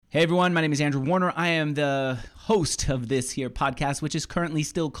Hey everyone, my name is Andrew Warner. I am the host of this here podcast, which is currently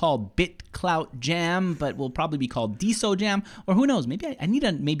still called BitClout Jam, but will probably be called DeSo Jam, or who knows, maybe I need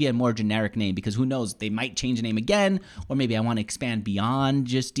a more generic name, because who knows, they might change the name again, or maybe I want to expand beyond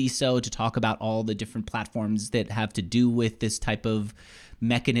just DeSo to talk about all the different platforms that have to do with this type of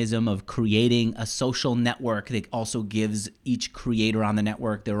mechanism of creating a social network that also gives each creator on the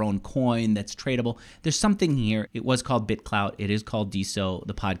network their own coin that's tradable. There's something here. It was called BitClout. It is called DeSo.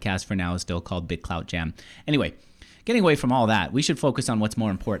 The podcast for now is still called BitClout Jam. Anyway, getting away from all that, we should focus on what's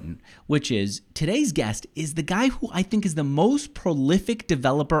more important, which is today's guest is the guy who I think is the most prolific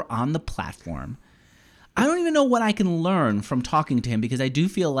developer on the platform. I don't even know what I can learn from talking to him, because I do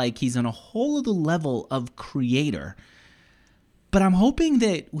feel like he's on a whole other level of creator. But I'm hoping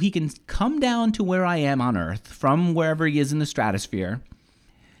that he can come down to where I am on Earth from wherever he is in the stratosphere.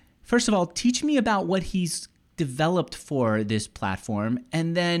 First of all, teach me about what he's developed for this platform,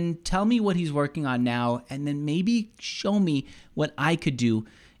 and then tell me what he's working on now, and then maybe show me what I could do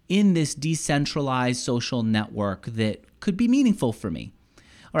in this decentralized social network that could be meaningful for me.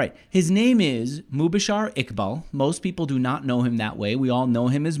 All right, his name is Mubashir Iqbal. Most people do not know him that way. We all know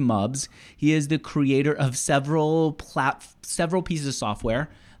him as Mubs. He is the creator of several pieces of software.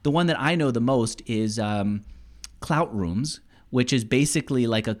 The one that I know the most is Clout Rooms, which is basically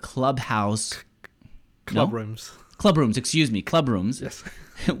like a clubhouse. Club Rooms. Club Rooms, excuse me, Club Rooms. Yes.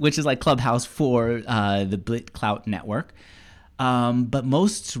 Which is like Clubhouse for the BitClout network. But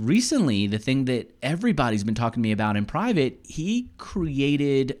most recently, the thing that everybody's been talking to me about in private, he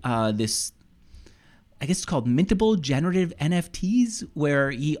created this, I guess it's called Mintable Generative NFTs, where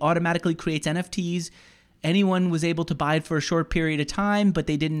he automatically creates NFTs. Anyone was able to buy it for a short period of time, but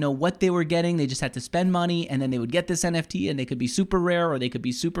they didn't know what they were getting. They just had to spend money, and then they would get this NFT, and they could be super rare, or they could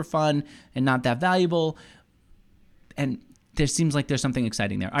be super fun and not that valuable. And there seems like there's something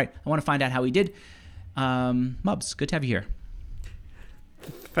exciting there. All right, I want to find out how he did. Mubs, good to have you here.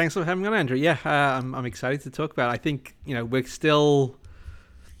 Thanks for having me on, Andrew. Yeah, I'm excited to talk about it. I think, we're still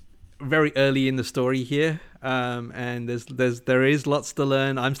very early in the story here, and there is lots to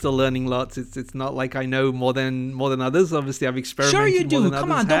learn. I'm still learning lots. It's not like I know more than others. Obviously, I've experimented. Sure you do. More than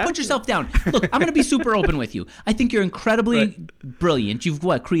Come others on, don't put yourself down. Look, I'm going to be super open with you. I think you're incredibly brilliant. You've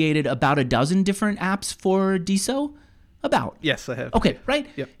created about a dozen different apps for DeSo? About. Yes, I have. Okay, right?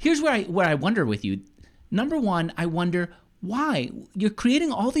 Yep. Here's where I wonder with you. Number one, I wonder why you're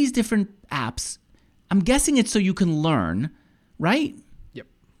creating all these different apps. I'm guessing it's so you can learn, right? Yep.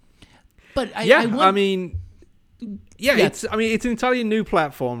 But it's an entirely new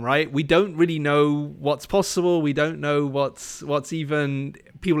platform, right? We don't really know what's possible. We don't know what's even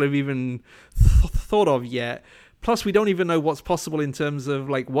people have even thought of yet. Plus, we don't even know what's possible in terms of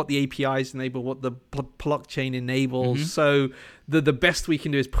like what the APIs enable, what the blockchain enables. Mm-hmm. So the best we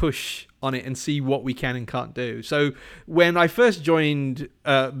can do is push on it and see what we can and can't do. So when I first joined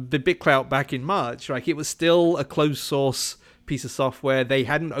the BitClout back in March, like, it was still a closed source piece of software. They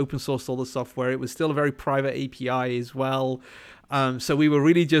hadn't open sourced all the software. It was still a very private API as well. So we were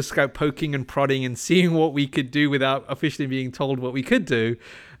really just poking and prodding and seeing what we could do without officially being told what we could do.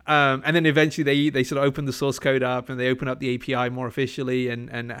 And then eventually they sort of opened the source code up, and they opened up the API more officially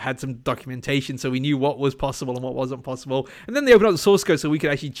and had some documentation, so we knew what was possible and what wasn't possible. And then they opened up the source code so we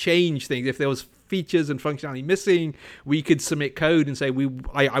could actually change things. If there was features and functionality missing, we could submit code and say,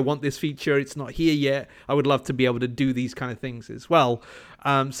 I want this feature, it's not here yet. I would love to be able to do these kind of things as well.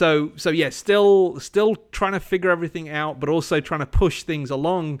 So yeah, still trying to figure everything out, but also trying to push things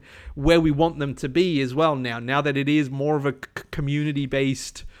along where we want them to be as well. Now that it is more of a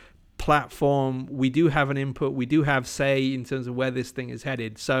community-based platform, we do have an input, we do have say in terms of where this thing is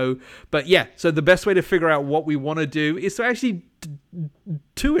headed. So the best way to figure out what we want to do is to actually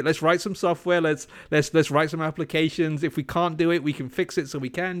do it. Let's write some software. Let's write some applications. If we can't do it, we can fix it so we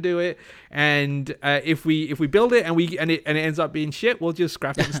can do it. And if we build it and it ends up being shit, we'll just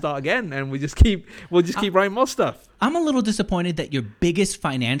scrap it and start again, and we'll just keep writing more stuff. I'm a little disappointed that your biggest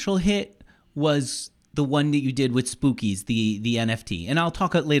financial hit was the one that you did with Spookies, the NFT, and I'll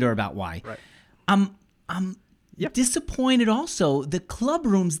talk later about why. Right. I'm disappointed also the Club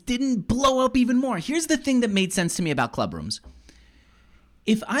Rooms didn't blow up even more. Here's the thing that made sense to me about Club Rooms.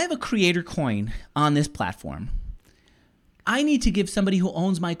 If I have a creator coin on this platform, I need to give somebody who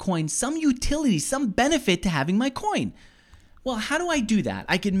owns my coin some utility, some benefit to having my coin. Well, how do I do that?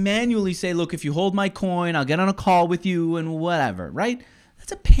 I can manually say, look, if you hold my coin, I'll get on a call with you and whatever, right?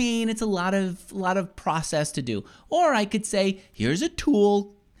 That's a pain. It's a lot of process to do. Or I could say, here's a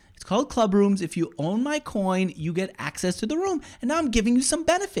tool. It's called Club Rooms. If you own my coin, you get access to the room. And now I'm giving you some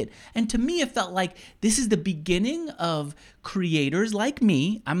benefit. And to me, it felt like this is the beginning of creators like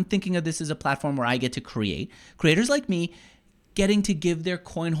me. I'm thinking of this as a platform where I get to create. Creators like me getting to give their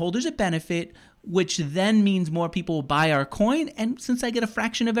coin holders a benefit, which then means more people will buy our coin. And since I get a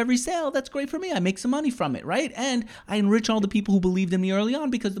fraction of every sale, that's great for me. I make some money from it, right? And I enrich all the people who believed in me early on,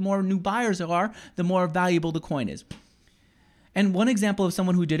 because the more new buyers there are, the more valuable the coin is. And one example of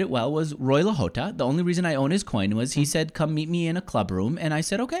someone who did it well was Roy Lahota. The only reason I own his coin was he said, come meet me in a club room. And I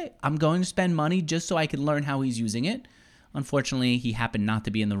said, okay, I'm going to spend money just so I can learn how he's using it. Unfortunately, he happened not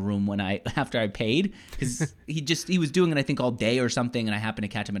to be in the room after I paid, because he was doing it, I think, all day or something, and I happened to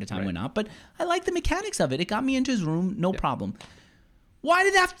catch him at a time when not. But I like the mechanics of it. It got me into his room, no problem. Why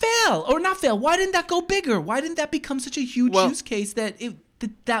did that fail? Or not fail? Why didn't that go bigger? Why didn't that become such a huge use case that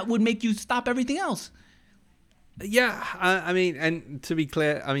that would make you stop everything else? Yeah, I mean, and to be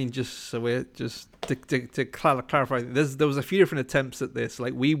clear, I mean, just so we're just to clarify, there was a few different attempts at this.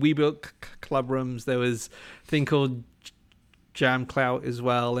 Like we built club rooms. There was a thing called Jam Clout as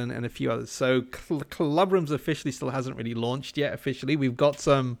well, and a few others. So Club Rooms officially still hasn't really launched yet officially. We've got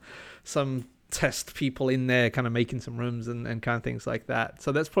some test people in there kind of making some rooms and kind of things like that.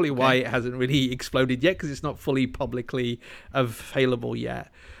 So that's probably why it hasn't really exploded yet, because it's not fully publicly available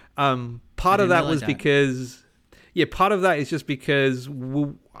yet. Part of that was because... Yeah, part of that is just because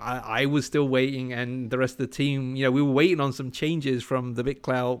I was still waiting, and the rest of the team, we were waiting on some changes from the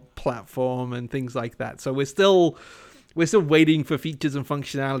BitClout platform and things like that. So we're still waiting for features and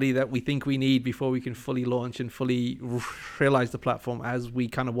functionality that we think we need before we can fully launch and fully realize the platform as we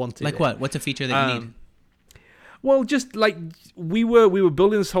kind of wanted. Like what? What's a feature that you need? Well, just like we were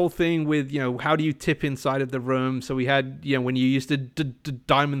building this whole thing with, how do you tip inside of the room? So we had, when you used to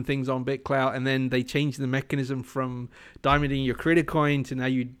diamond things on BitClout, and then they changed the mechanism from diamonding your creator coin to now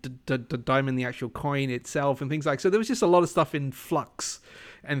you diamond the actual coin itself and things like. So there was just a lot of stuff in flux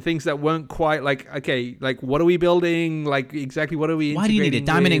and things that weren't quite like, okay, like what are we building? Like exactly what are we? Why do you need it?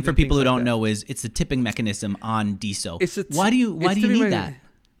 Diamonding, for people who don't know, is it's the tipping mechanism on DeSo. Why do you need that?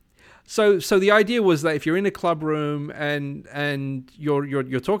 So the idea was that if you're in a club room and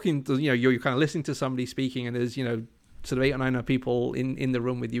you're talking to, you're kind of listening to somebody speaking, and there's, sort of 8 or 9 other people in the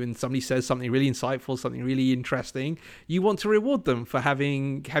room with you, and somebody says something really insightful, something really interesting, you want to reward them for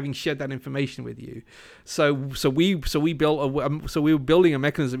having shared that information with you. So we were building a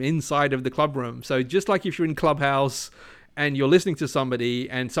mechanism inside of the club room. So just like if you're in Clubhouse and you're listening to somebody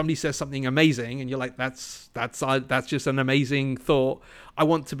and somebody says something amazing and you're like, that's just an amazing thought, I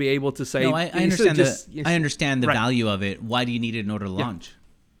want to be able to say, no, I understand the value of it. Why do you need it in order to launch?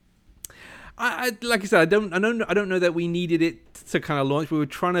 Like I said, I don't know that we needed it to kind of launch. We were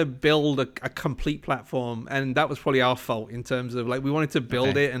trying to build a complete platform, and that was probably our fault in terms of like we wanted to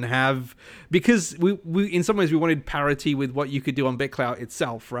build it and have, because we in some ways we wanted parity with what you could do on BitClout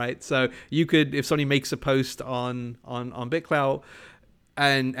itself, right? So you could, if somebody makes a post on BitClout,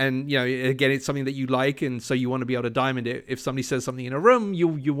 and again, it's something that you like, and so you want to be able to diamond it. If somebody says something in a room,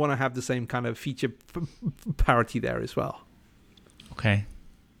 you want to have the same kind of feature parity there as well. Okay.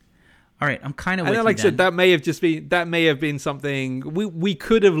 All right, I'm kind of with you. And like I said, that may have been something we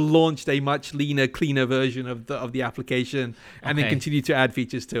could have launched a much leaner, cleaner version of the application and then continue to add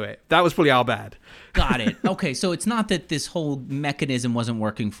features to it. That was probably our bad. Got it. Okay, so it's not that this whole mechanism wasn't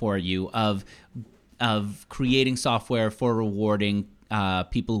working for you of creating software for rewarding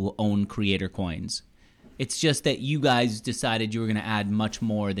people who own creator coins. It's just that you guys decided you were going to add much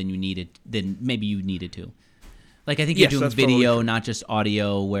more than maybe you needed to. Like, I think you're doing video, not just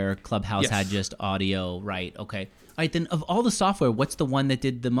audio, where Clubhouse had just audio, right? Okay. All right, then of all the software, what's the one that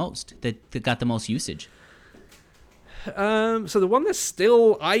did the most, that got the most usage? So the one that's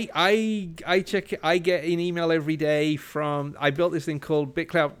still, I check, I get an email every day from, I built this thing called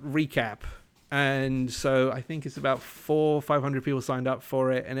BitClout Recap. And so I think it's about 400 or 500 people signed up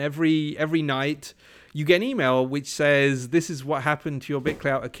for it. And every night you get an email which says, this is what happened to your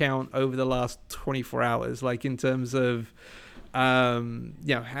BitClout account over the last 24 hours. Like in terms of,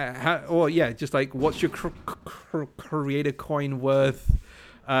 just like what's your creator coin worth?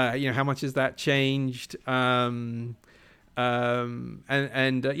 How much has that changed? And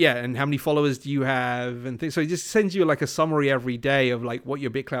how many followers do you have and things. So it just sends you like a summary every day of like what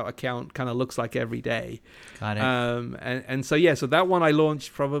your BitClout account kind of looks like every day. Got it. So that one I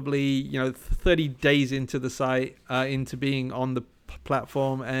launched probably 30 days into the site, into being on the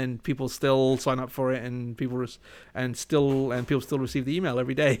platform, and people still sign up for it, and people still receive the email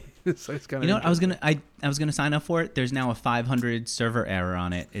every day. So it's kind of I was gonna sign up for it. There's now a 500 server error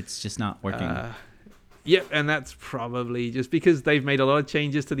on it. It's just not working. Yep, and that's probably just because they've made a lot of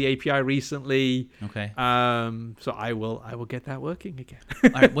changes to the API recently. Okay. So I will get that working again. All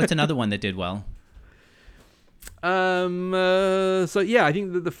right, what's another one that did well? So yeah, I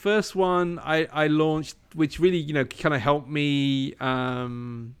think that the first one I launched, which really kind of helped me.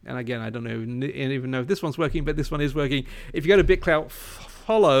 And again, I don't even know if this one's working, but this one is working. If you go to BitClout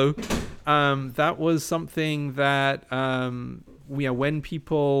Follow, that was something that when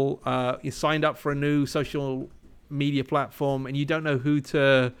people signed up for a new social media platform and you don't know who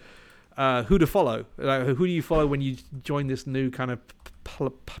to follow, like, who do you follow when you join this new kind of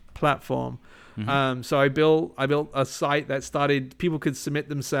platform? Mm-hmm. So I built a site that started. People could submit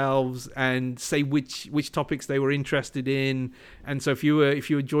themselves and say which topics they were interested in. And so if you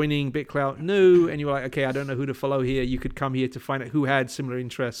were joining BitClout new and you were like, okay, I don't know who to follow here, you could come here to find out who had similar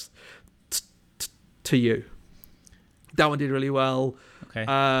interests to you. That one did really well. Okay.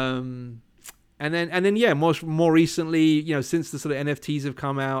 And then yeah, more recently, since the sort of NFTs have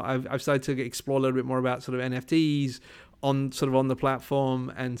come out, I've started to explore a little bit more about sort of NFTs on the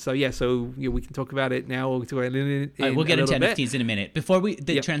platform. And so yeah, we can talk about it now. We'll talk about it we'll get into NFTs bit. in a minute. Before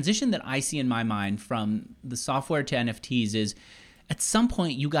the transition that I see in my mind from the software to NFTs is, at some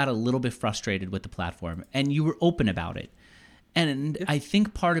point you got a little bit frustrated with the platform and you were open about it. And I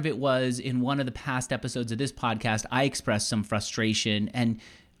think part of it was, in one of the past episodes of this podcast, I expressed some frustration, and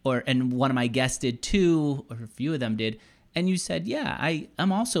one of my guests did too, or a few of them did. And you said, yeah,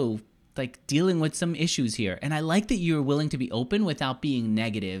 I'm also like dealing with some issues here. And I like that you were willing to be open without being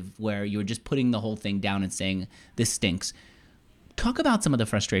negative, where you were just putting the whole thing down and saying, this stinks. Talk about some of the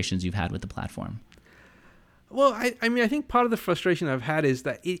frustrations you've had with the platform. Well, I mean, I think part of the frustration I've had is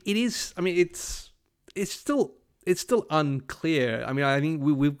that it is, I mean, it's still unclear. I mean, I think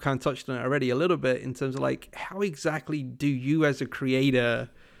we've kind of touched on it already a little bit in terms of like, how exactly do you as a creator,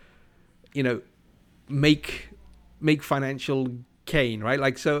 make financial gain, right?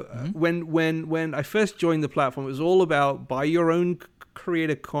 Like, so when I first joined the platform, it was all about buy your own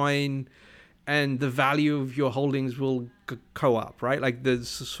creator coin and the value of your holdings will go up, right? Like the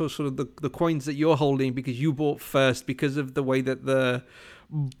sort of the coins that you're holding because you bought first, because of the way that the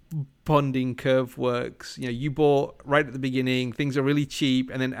bonding curve works. You bought right at the beginning, things are really cheap,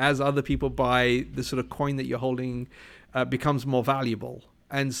 and then as other people buy, the sort of coin that you're holding becomes more valuable.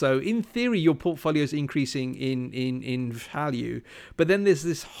 And so in theory, your portfolio is increasing in value. But then there's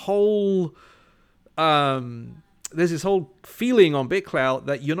this whole feeling on BitClout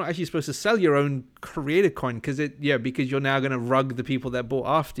that you're not actually supposed to sell your own creator coin because you're now going to rug the people that bought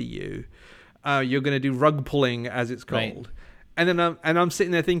after you. You're going to do rug pulling, as it's called. Right. And then I'm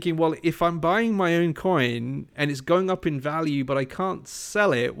sitting there thinking, well, if I'm buying my own coin and it's going up in value, but I can't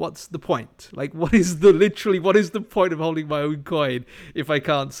sell it, what's the point? Like, what is the point of holding my own coin if I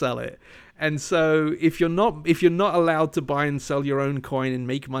can't sell it? And so if you're not allowed to buy and sell your own coin and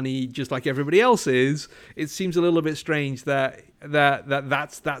make money just like everybody else is, it seems a little bit strange that's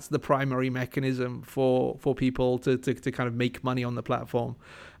the primary mechanism for people to kind of make money on the platform.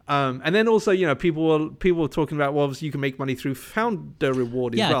 And then also, people were talking about, well, obviously you can make money through founder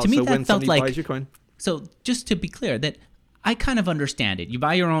reward as well. To me, so that when felt somebody like, buys your coin. So just to be clear, that I kind of understand it. You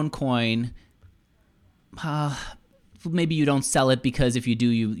buy your own coin. Maybe you don't sell it because if you do,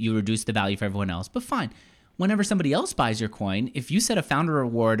 you reduce the value for everyone else. But fine. Whenever somebody else buys your coin, if you set a founder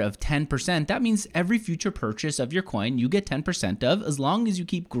reward of 10%, that means every future purchase of your coin you get 10% of. As long as you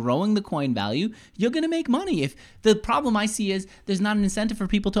keep growing the coin value, you're going to make money. If the problem I see is there's not an incentive for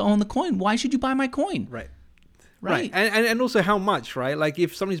people to own the coin, why should you buy my coin? Right. And also how much, right? Like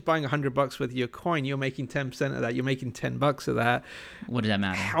if somebody's buying $100 with your coin, you're making 10% of that. You're making $10 of that. What does that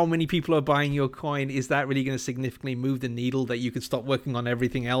matter? How many people are buying your coin? Is that really going to significantly move the needle that you can stop working on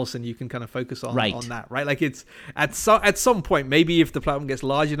everything else and you can kind of focus on that, right? Like it's at some point, maybe if the platform gets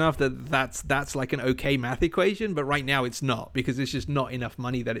large enough that's like an okay math equation, but right now it's not, because it's just not enough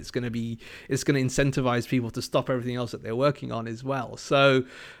money that it's going to incentivize people to stop everything else that they're working on as well. So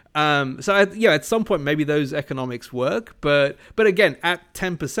at some point maybe those economics work, but again, at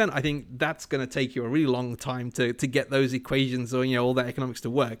 10%, I think that's going to take you a really long time to get those equations or all that economics to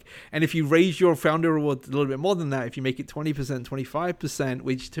work. And if you raise your founder reward a little bit more than that, if you make it 20%, 25%,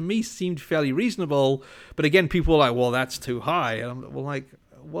 which to me seemed fairly reasonable, but again, people are like, well, that's too high, and I'm like,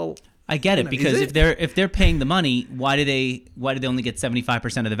 well, I get it, because if they're paying the money, why do they only get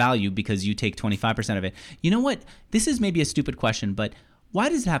 75% of the value because you take 25% of it? You know what? This is maybe a stupid question, but why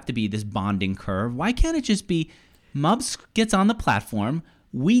does it have to be this bonding curve? Why can't it just be Mubs gets on the platform,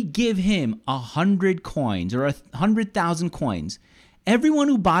 we give him 100 coins or 100,000 coins. Everyone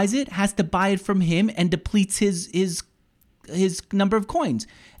who buys it has to buy it from him and depletes his his number of coins.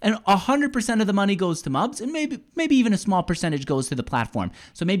 And 100% of the money goes to Mubs, and maybe even a small percentage goes to the platform.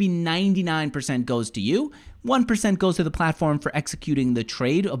 So maybe 99% goes to you, 1% goes to the platform for executing the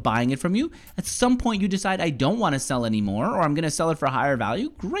trade of buying it from you. At some point you decide, I don't want to sell anymore, or I'm going to sell it for a higher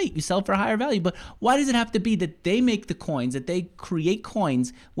value. Great, you sell it for a higher value. But why does it have to be that they make the coins, that they create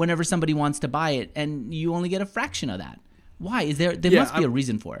coins whenever somebody wants to buy it, and you only get a fraction of that? Why? There must be a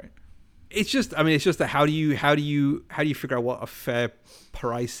reason for it. It's just that how do you figure out what a fair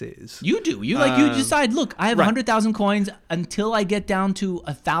price is? You do. You decide, look, I have 100,000 coins. Until I get down to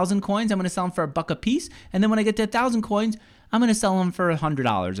 1,000 coins, I'm going to sell them for $1 a piece. And then when I get to 1,000 coins, I'm going to sell them for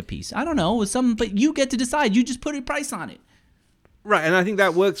 $100 a piece. I don't know, but you get to decide. You just put a price on it. Right, and I think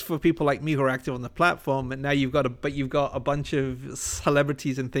that works for people like me who are active on the platform. And now you've got a bunch of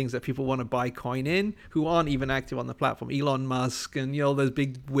celebrities and things that people want to buy coin in who aren't even active on the platform. Elon Musk and those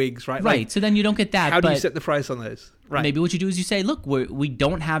big wigs, right? Right. So then you don't get that. How do you set the price on those? Right. Maybe what you do is you say, look, we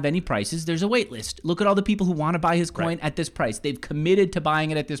don't have any prices. There's a wait list. Look at all the people who want to buy his coin at this price. They've committed to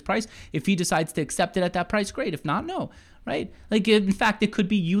buying it at this price. If he decides to accept it at that price, great. If not, no. Right? Like, in fact, it could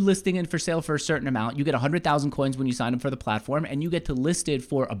be you listing it for sale for a certain amount. You get 100,000 coins when you sign up for the platform, and you get to list it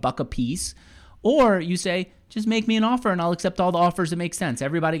for $1 a piece. Or you say, just make me an offer, and I'll accept all the offers that make sense.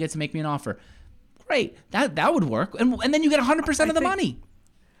 Everybody gets to make me an offer. Great. That would work. And then you get 100% of the money.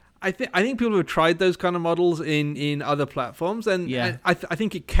 I think people have tried those kind of models in other platforms, and I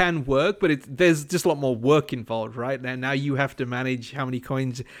think it can work, but there's just a lot more work involved, right? Now you have to manage how many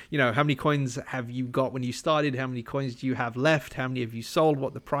coins, how many coins have you got when you started, how many coins do you have left, how many have you sold,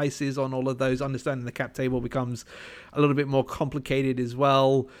 what the price is on all of those. Understanding the cap table becomes a little bit more complicated as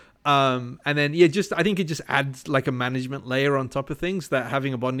well. And then I think it just adds like a management layer on top of things that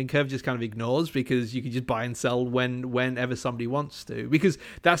having a bonding curve just kind of ignores, because you can just buy and sell whenever somebody wants to. Because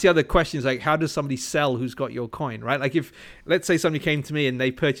that's the other question, is like, how does somebody sell who's got your coin, right? Like, if let's say somebody came to me and they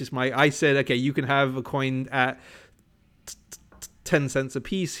purchased I said, okay, you can have a coin at 10 cents a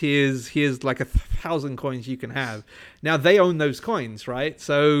piece. Here's like 1,000 coins you can have. Now they own those coins, right?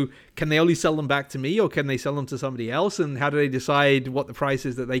 So can they only sell them back to me, or can they sell them to somebody else? And how do they decide what the price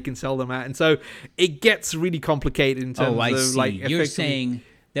is that they can sell them at? And so it gets really complicated in terms of like, you're saying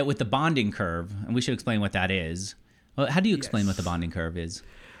that with the bonding curve, and we should explain what that is. Well, how do you explain what the bonding curve is?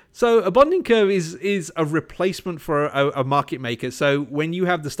 So a bonding curve is a replacement for a market maker. So when you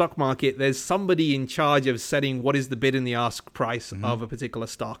have the stock market, there's somebody in charge of setting what is the bid and the ask price of a particular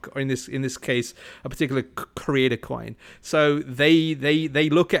stock, or in this case, a particular creator coin. So they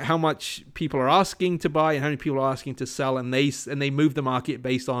look at how much people are asking to buy and how many people are asking to sell, and they move the market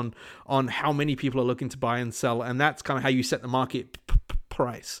based on how many people are looking to buy and sell, and that's kind of how you set the market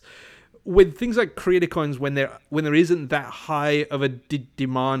price. With things like creator coins, when there isn't that high of a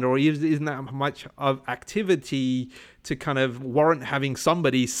demand, or isn't that much of activity to kind of warrant having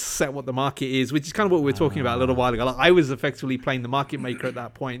somebody set what the market is, which is kind of what we were talking about a little while ago. Like, I was effectively playing the market maker at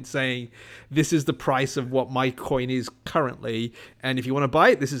that point, saying, this is the price of what my coin is currently, and if you want to buy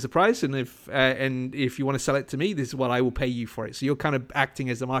it, this is the price, and if you want to sell it to me, this is what I will pay you for it. So you're kind of acting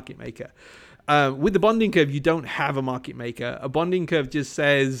as the market maker. With the bonding curve, you don't have a market maker. A bonding curve just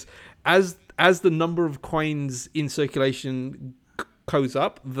says, as the number of coins in circulation goes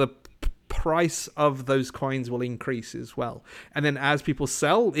up, the price of those coins will increase as well. And then as people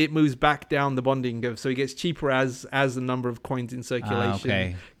sell, it moves back down the bonding curve. So it gets cheaper as the number of coins in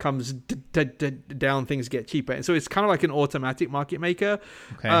circulation comes down, things get cheaper. And so it's kind of like an automatic market maker.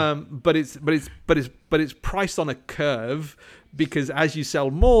 But it's priced on a curve, because as you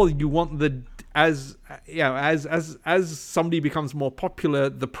sell more, you want as somebody becomes more popular,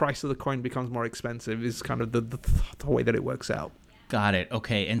 the price of the coin becomes more expensive, is kind of the way that it works out. Got it.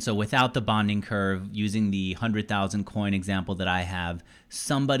 Okay. And so without the bonding curve, using the 100,000 coin example that I have,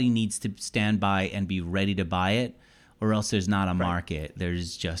 somebody needs to stand by and be ready to buy it, or else there's not a market.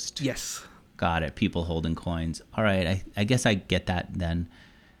 There's just... Yes. Got it. People holding coins. All right. I guess I get that then.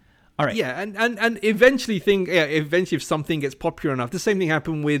 All right. Yeah, and eventually if something gets popular enough, the same thing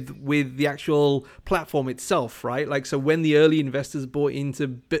happened with the actual platform itself, right? Like, so when the early investors bought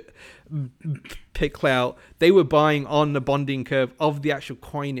into BitClout, they were buying on the bonding curve of the actual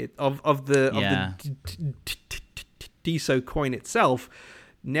coin of the DeSo coin itself.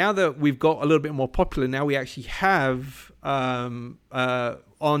 Now that we've got a little bit more popular, now we actually have on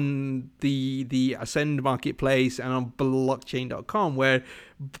the Ascend marketplace and on blockchain.com, where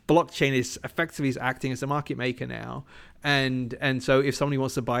blockchain is effectively acting as a market maker now. And so if somebody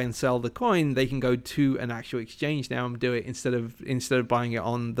wants to buy and sell the coin, they can go to an actual exchange now and do it instead of buying it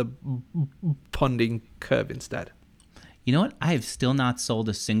on the bonding curve instead. You know what? I have still not sold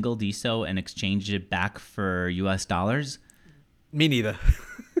a single DeSo and exchanged it back for US dollars. Me neither.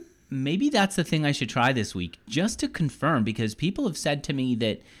 Maybe that's the thing I should try this week, just to confirm, because people have said to me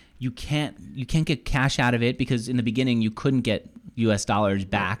that you can't get cash out of it, because in the beginning you couldn't get US dollars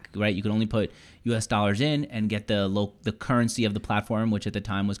back, right? You could only put US dollars in and get the currency of the platform, which at the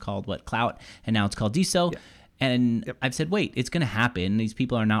time was called Clout, and now it's called DeSo. Yeah. And I've said, wait, it's going to happen. These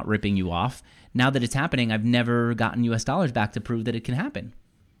people are not ripping you off. Now that it's happening, I've never gotten US dollars back to prove that it can happen.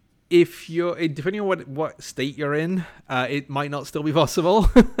 If you're, depending on what state you're in, it might not still be possible.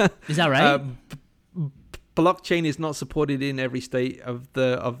 Is that right? Blockchain is not supported in every state of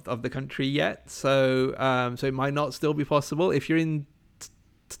the country yet, so it might not still be possible. If you're in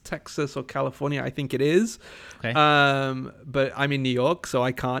Texas or California, I think it is. Okay. But I'm in New York, so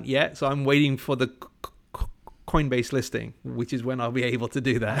I can't yet. So I'm waiting for the Coinbase listing, which is when I'll be able to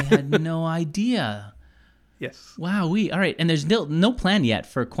do that. I had no idea. Yes. Wow. All right. And there's no plan yet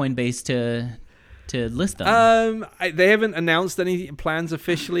for Coinbase to list them. They haven't announced any plans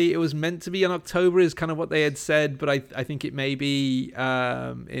officially. It was meant to be in October, is kind of what they had said, but I think it may be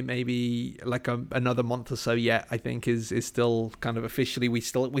like another month or so yet. I think is still kind of officially. We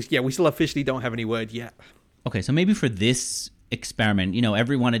still officially don't have any word yet. Okay, so maybe for this experiment,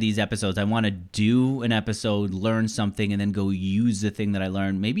 every one of these episodes, I want to do an episode, learn something, and then go use the thing that I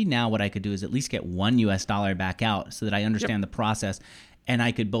learned. Maybe now what I could do is at least get $1 US back out so that I understand the process. And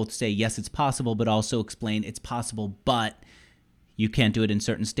I could both say, yes, it's possible, but also explain it's possible, but you can't do it in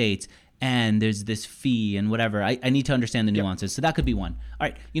certain states. And there's this fee and whatever. I need to understand the nuances. So that could be one. All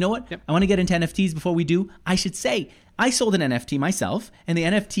right. You know what? I want to get into NFTs before we do. I should say, I sold an NFT myself, and the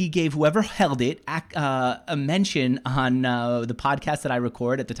NFT gave whoever held it a mention on the podcast that I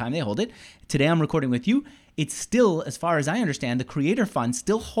record at the time they hold it. Today I'm recording with you. It's still, as far as I understand, the Creator Fund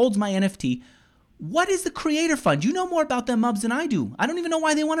still holds my NFT. What is the Creator Fund? You know more about them, Mubs, than I do. I don't even know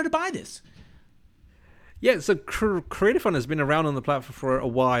why they wanted to buy this. Yeah, so Creator Fund has been around on the platform for a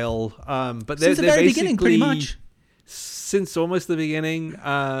while, but since the very beginning, pretty much. Since almost the beginning,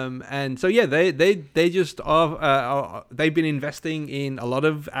 and so yeah, they just are. They've been investing in a lot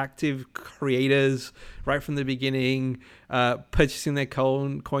of active creators right from the beginning, purchasing their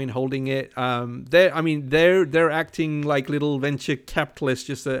coin, holding it. They're acting like little venture capitalists,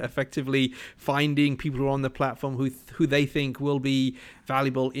 just effectively finding people who are on the platform who they think will be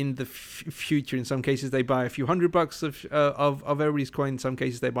valuable in the future. In some cases, they buy a few $100 of everybody's coin. In some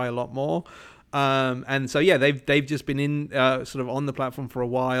cases, they buy a lot more. And so yeah, they've just been in sort of on the platform for a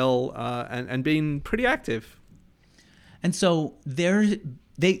while and been pretty active. And so they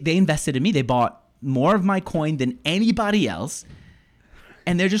invested in me. They bought more of my coin than anybody else,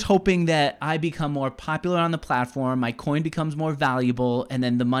 and they're just hoping that I become more popular on the platform, my coin becomes more valuable, and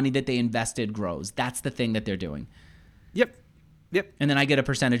then the money that they invested grows. That's the thing that they're doing. Yep. And then I get a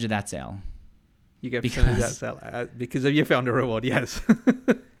percentage of that sale. You get a percentage of that sale because of your founder reward. Yes.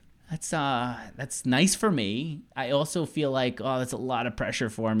 That's nice for me. I also feel like, that's a lot of pressure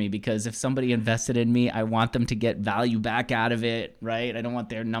for me, because if somebody invested in me, I want them to get value back out of it, right? I don't want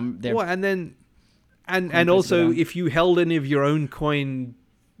their number. Well, and also, if you held any of your own coin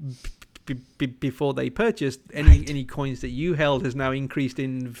before they purchased, any coins that you held has now increased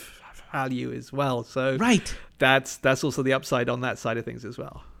in value as well. So that's also the upside on that side of things as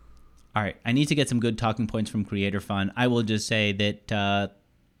well. All right, I need to get some good talking points from Creator Fund. I will just say that.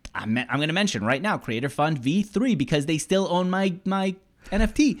 I'm going to mention right now Creator Fund V3, because they still own my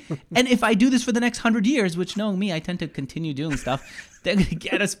NFT. And if I do this for the next 100 years, which knowing me, I tend to continue doing stuff, they're going to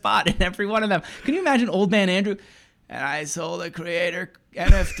get a spot in every one of them. Can you imagine old man Andrew? And I sold a Creator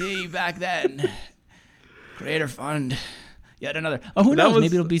NFT back then. Creator Fund. Yet another. Oh, who knows?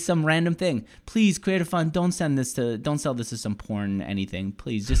 Maybe it'll be some random thing. Please, Creator Fund, don't sell this to some porn anything.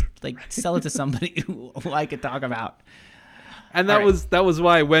 Please, just sell it to somebody who I could talk about. And that was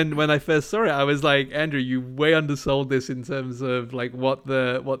why when I first saw it, I was like, Andrew, you way undersold this in terms of what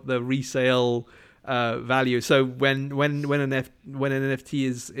the resale value. So when an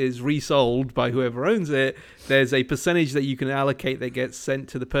NFT is resold by whoever owns it, there's a percentage that you can allocate that gets sent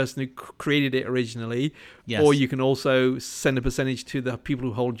to the person who created it originally, or you can also send a percentage to the people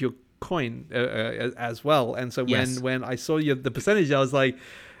who hold your coin as well. And so when I saw the percentage, I was like,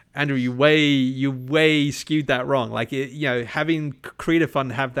 Andrew, you way skewed that wrong. Having Creator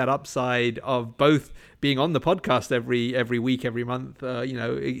Fund have that upside of both being on the podcast every week, every month,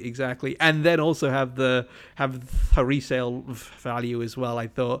 exactly, and then also have a resale value as well. I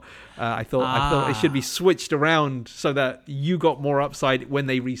thought it should be switched around so that you got more upside when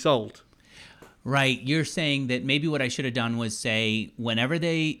they resold. Right. You're saying that maybe what I should have done was say whenever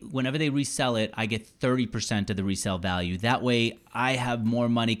they resell it, I get 30% of the resale value. That way I have more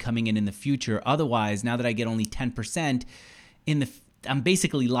money coming in the future. Otherwise, now that I get only 10%, I'm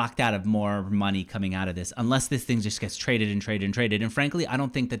basically locked out of more money coming out of this unless this thing just gets traded and traded and traded. And frankly, I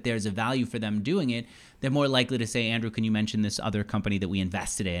don't think that there's a value for them doing it. They're more likely to say, Andrew, can you mention this other company that we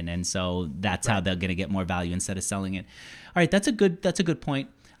invested in? And so that's how they're going to get more value instead of selling it. All right, that's a good point.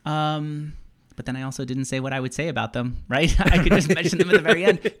 But then I also didn't say what I would say about them, right? I could just mention them at the very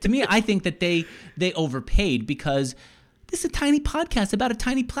end. To me, I think that they overpaid because this is a tiny podcast about a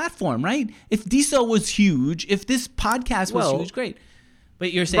tiny platform, right? If DSO was huge, if this podcast was huge, great.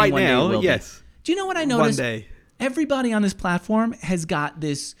 But you're saying right one now, day it will yes. be. Do you know what I noticed? One day. Everybody on this platform has got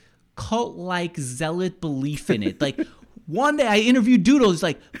this cult-like zealot belief in it. Like one day I interviewed Doodles,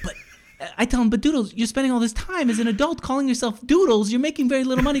 like, but I tell him, but Doodles, you're spending all this time as an adult calling yourself Doodles. You're making very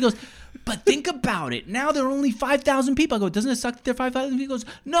little money. He goes, but think about it. Now there are only 5,000 people. I go, doesn't it suck that there are 5,000 people? He goes,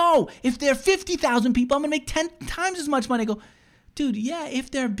 no, if there are 50,000 people, I'm going to make 10 times as much money. I go, dude, yeah,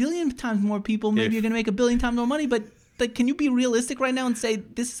 if there are a billion times more people, maybe you're going to make a billion times more money. But like, can you be realistic right now and say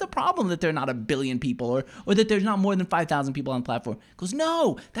this is a problem that there are not a billion people or that there's not more than 5,000 people on the platform? He goes,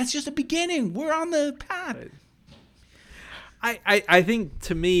 no, that's just a beginning. We're on the path. I think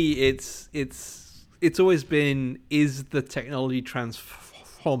to me it's always been, is the technology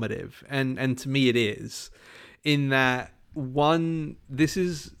transformative? And to me it is, in that one, this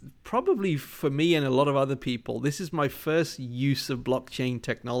is probably for me and a lot of other people, this is my first use of blockchain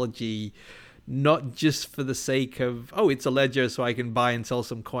technology, not just for the sake of, oh, it's a ledger so I can buy and sell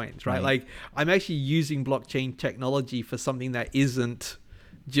some coins, right? Like I'm actually using blockchain technology for something that isn't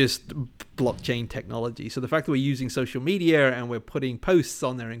just blockchain technology. So the fact that we're using social media and we're putting posts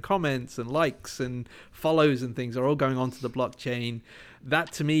on there and comments and likes and follows and things are all going onto the blockchain,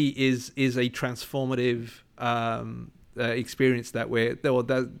 that to me is a transformative experience that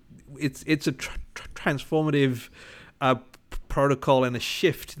it's a transformative protocol and a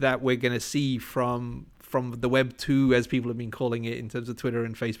shift that we're going to see from the Web 2, as people have been calling it, in terms of Twitter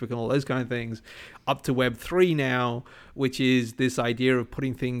and Facebook and all those kind of things, up to Web 3 now, which is this idea of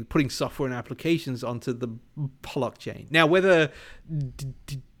putting software and applications onto the blockchain. Now, whether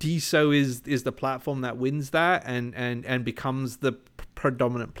DSO is the platform that wins that and becomes the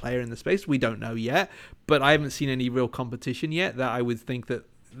predominant player in the space, we don't know yet. But I haven't seen any real competition yet that I would think that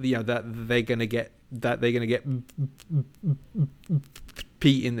that they're going to get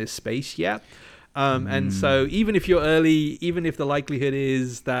beat in this space yet. And so even if you're early, even if the likelihood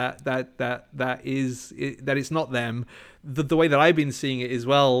is that it's not them, the way that I've been seeing it as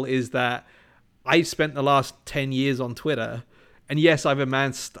well is that I spent the last 10 years on Twitter, and yes, I've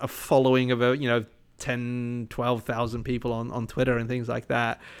amassed a following of 10, 12,000 people on Twitter and things like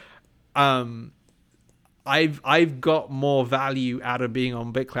that. I've got more value out of being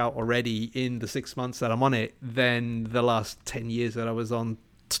on BitClout already in the 6 months that I'm on it than the last 10 years that I was on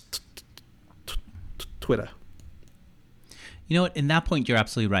Twitter. You know what? In that point, you're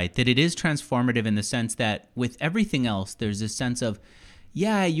absolutely right. That it is transformative in the sense that with everything else, there's this sense of,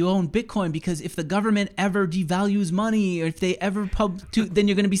 yeah, you own Bitcoin because if the government ever devalues money or if they ever then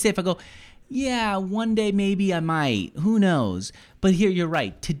you're going to be safe. I go, yeah, one day maybe I might. Who knows? But here you're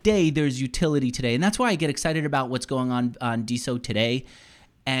right. Today, there's utility today. And that's why I get excited about what's going on DSO today.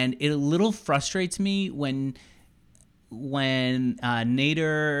 And it a little frustrates me when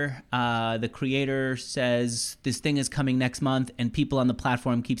Nader, the creator, says this thing is coming next month and people on the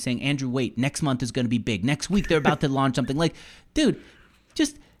platform keep saying, Andrew, wait, next month is going to be big. Next week they're about to launch something. Like, dude,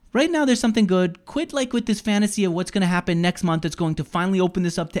 just right now there's something good. Quit with this fantasy of what's going to happen next month. It's going to finally open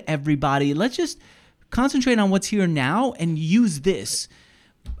this up to everybody. Let's just concentrate on what's here now and use this.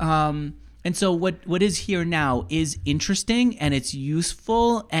 And so what is here now is interesting and it's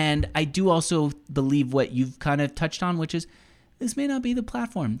useful. And I do also believe what you've kind of touched on, which is this may not be the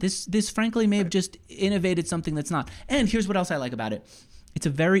platform. This frankly may have just innovated something that's not. And here's what else I like about it. It's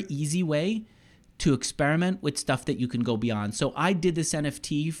a very easy way to experiment with stuff that you can go beyond. So I did this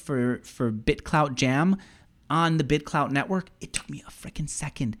NFT for BitClout Jam on the BitClout network. It took me a freaking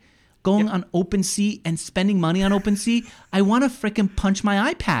second. Going on OpenSea and spending money on OpenSea, I want to freaking punch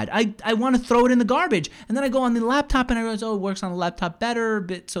my iPad. I want to throw it in the garbage. And then I go on the laptop and I realize, oh, it works on the laptop better,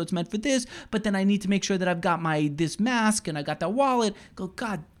 so it's meant for this. But then I need to make sure that I've got this mask and I got that wallet. Go,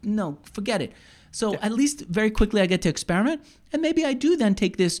 God, no, forget it. So at least very quickly I get to experiment. And maybe I do then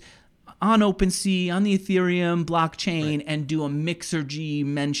take this on OpenSea, on the Ethereum blockchain, and do a Mixergy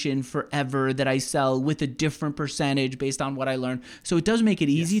mention forever that I sell with a different percentage based on what I learned. So it does make it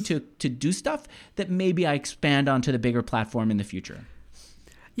easy to do stuff that maybe I expand onto the bigger platform in the future.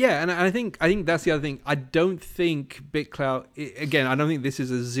 Yeah, and I think that's the other thing. I don't think BitClout, again, I don't think this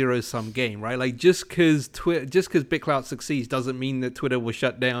is a zero-sum game, right? Like just because BitClout succeeds doesn't mean that Twitter will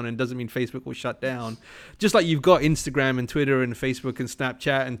shut down, and doesn't mean Facebook will shut down. Just like you've got Instagram and Twitter and Facebook and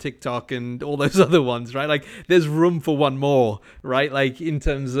Snapchat and TikTok and all those other ones, right? Like there's room for one more, right? Like in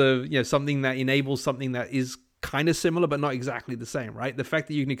terms of, you know, something that enables something that is kind of similar but not exactly the same, right? The fact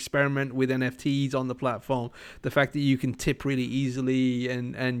that you can experiment with NFTs on the platform, the fact that you can tip really easily,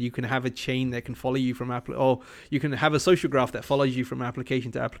 and you can have a chain that can follow you from or you can have a social graph that follows you from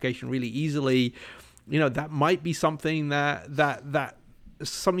application to application really easily, you know, that might be something that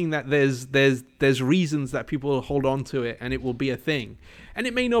there's reasons that people hold on to it, and it will be a thing. And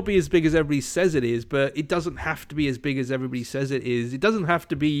it may not be as big as everybody says it is, but it doesn't have to be as big as everybody says it is. It doesn't have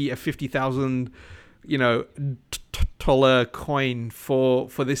to be a 50,000 dollar coin for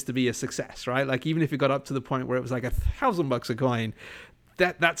this to be a success, right? Like even if it got up to the point where it was like $1,000 a coin,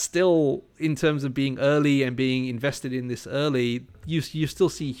 that's still, in terms of being early and being invested in this early, you still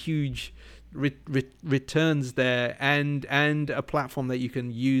see huge returns there, and a platform that you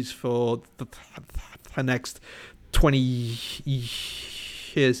can use for the next 20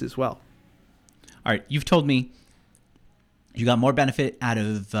 years as well. All right, you've told me you got more benefit out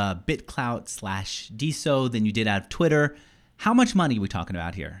of BitClout/DeSo than you did out of Twitter. How much money are we talking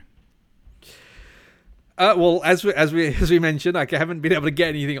about here? Well, as we mentioned, I haven't been able to get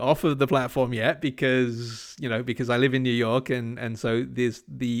anything off of the platform yet because I live in New York, and so there's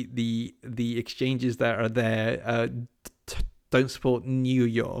the exchanges that are there don't support New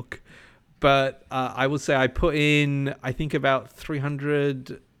York. But I would say I put in, I think, about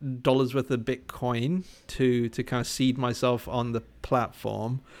 $300 worth of Bitcoin to kind of seed myself on the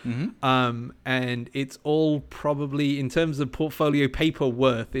platform. Mm-hmm. And it's all probably, in terms of portfolio paper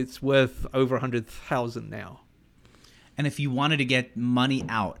worth, it's worth over 100,000 now. And if you wanted to get money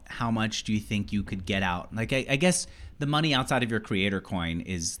out, how much do you think you could get out? Like, I guess the money outside of your creator coin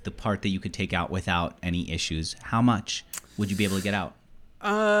is the part that you could take out without any issues. How much would you be able to get out?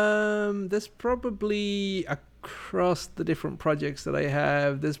 There's probably, across the different projects that I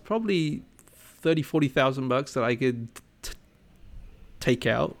have, there's probably $40,000 that I could take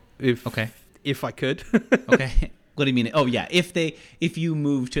out if I could. Okay. What do you mean? Oh yeah, if you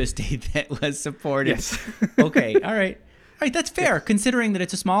move to a state that was supported. Yes. Okay. All right. That's fair, considering that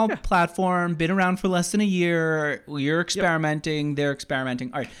it's a small platform, been around for less than a year. You're experimenting, they're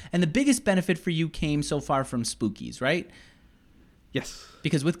experimenting. All right. And the biggest benefit for you came so far from Spookies, right? Yes.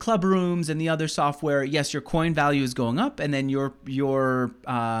 Because with Club Rooms and the other software, yes, your coin value is going up, and then your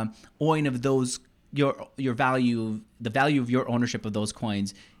OIN of those, your value, the value of your ownership of those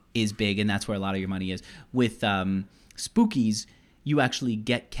coins is big, and that's where a lot of your money is. With Spookies, you actually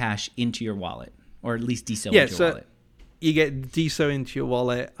get cash into your wallet, or at least DeSo into your wallet. You get DeSo into your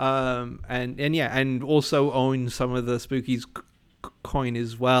wallet, and also own some of the Spookies coin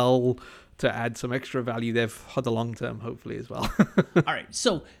as well, to add some extra value there for the long term, hopefully, as well. All right.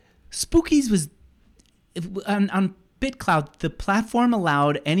 So Spookies was on BitClout, the platform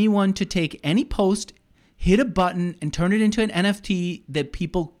allowed anyone to take any post, hit a button, and turn it into an NFT that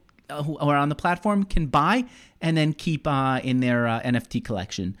people who are on the platform can buy and then keep in their NFT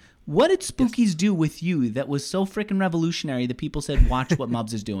collection. What did Spookies do with you that was so freaking revolutionary that people said, watch what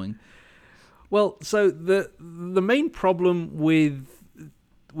Mubs is doing? Well, so the main problem with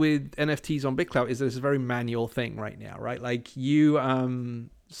NFTs on BitClout is that it's a very manual thing right now, right? Like you have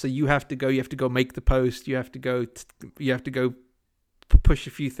to go make the post, you have to go push a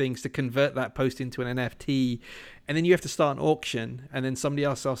few things to convert that post into an NFT, and then you have to start an auction, and then somebody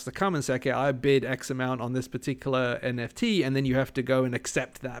else has to come and say, okay, I bid X amount on this particular NFT, and then you have to go and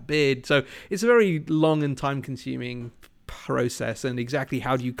accept that bid. So it's a very long and time consuming process. And exactly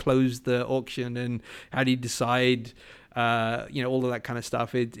how do you close the auction, and how do you decide all of that kind of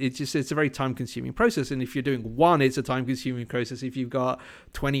stuff. It's a very time consuming process. And if you're doing one, it's a time consuming process. If you've got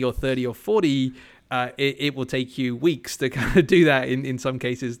 20 or 30 or 40, it will take you weeks to kind of do that in some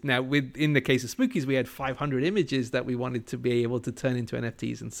cases. Now, in the case of Spookies, we had 500 images that we wanted to be able to turn into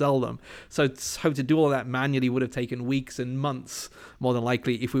NFTs and sell them. So to do all that manually would have taken weeks and months, more than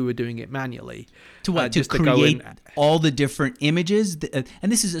likely, if we were doing it manually. To what? To create all the different images? And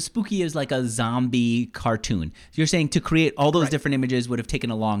this is Spooky is like a zombie cartoon. So you're saying to create all those different images would have taken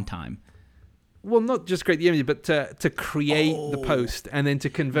a long time. Well, not just create the image, but to create the post, and then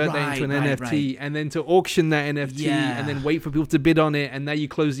to convert that into an NFT, and then to auction that NFT, and then wait for people to bid on it, and now you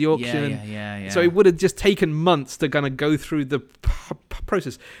close the auction. Yeah. So it would have just taken months to kind of go through the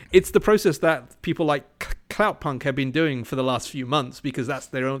process. It's the process that people like Cloutpunk have been doing for the last few months, because that's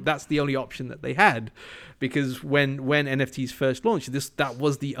the only option that they had. Because when NFTs first launched, that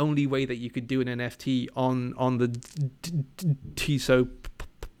was the only way that you could do an NFT on the Tezos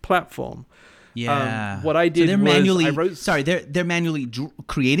platform. Yeah. What I did they're manually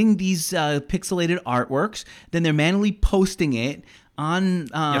creating these pixelated artworks. Then they're manually posting it on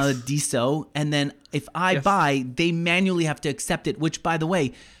Tezos, and then if I buy, they manually have to accept it. Which, by the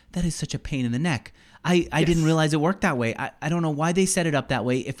way, that is such a pain in the neck. I didn't realize it worked that way. I don't know why they set it up that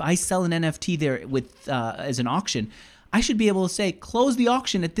way. If I sell an NFT there with as an auction, I should be able to say close the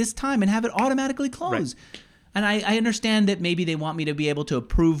auction at this time and have it automatically close. Right. And I understand that maybe they want me to be able to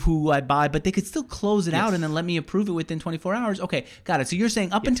approve who I buy, but they could still close it out and then let me approve it within 24 hours. Okay, got it. So you're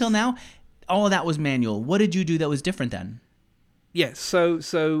saying up until now, all of that was manual. What did you do that was different then? Yes,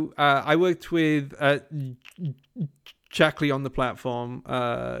 so I worked with Jack Lee on the platform.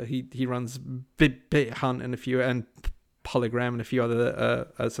 He runs BitHunt and Polygram and a few other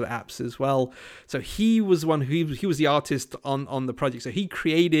sort of apps as well. So he was one he was the artist on the project. So he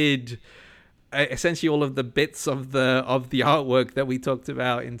created essentially all of the bits of the artwork that we talked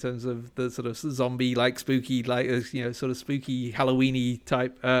about in terms of the sort of zombie like spooky sort of spooky Halloweeny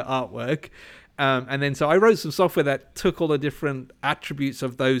type artwork. And then so I wrote some software that took all the different attributes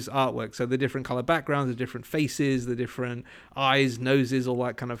of those artworks. So the different color backgrounds, the different faces, the different eyes, noses, all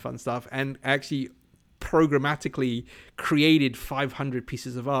that kind of fun stuff. And actually programmatically created 500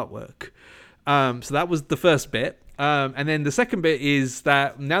 pieces of artwork. So that was the first bit. And then the second bit is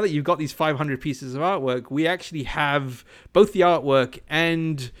that now that you've got these 500 pieces of artwork, we actually have both the artwork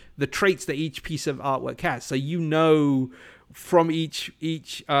and the traits that each piece of artwork has. So you know from each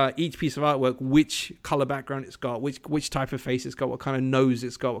piece of artwork which color background it's got, which type of face it's got, what kind of nose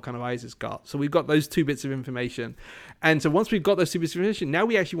it's got, what kind of eyes it's got. So we've got those two bits of information. And so once we've got those two bits of information, now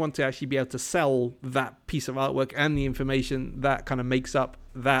we actually want to actually be able to sell that piece of artwork and the information that kind of makes up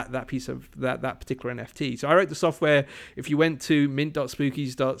that piece of that particular NFT. So I wrote the software. If you went to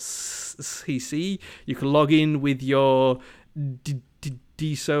mint.spookies.cc, you can log in with your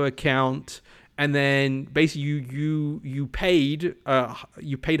Tezos account. And then basically you paid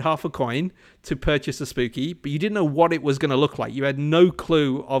half a coin to purchase a spooky, but you didn't know what it was going to look like. You had no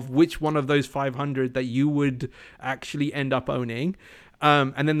clue of which one of those 500 that you would actually end up owning.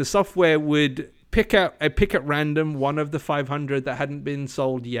 And then the software would pick at random one of the 500 that hadn't been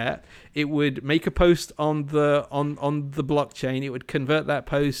sold yet. It would make a post on the blockchain. It would convert that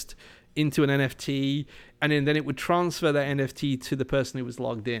post into an NFT, and then it would transfer that NFT to the person who was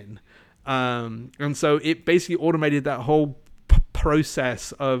logged in. And so it basically automated that whole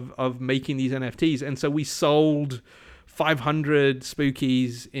process of making these NFTs. And so we sold 500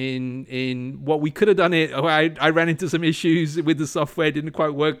 spookies in what we could have done it. I ran into some issues with the software. It didn't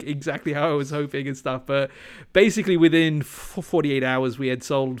quite work exactly how I was hoping and stuff. But basically within 48 hours, we had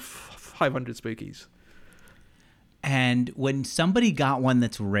sold 500 spookies. And when somebody got one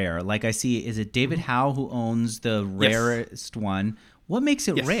that's rare, like I see, is it David Howe who owns the rarest one? What makes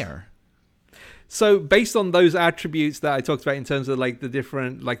it rare? So based on those attributes that I talked about in terms of the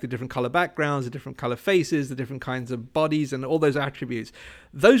different color backgrounds, the different color faces, the different kinds of bodies, and all those attributes,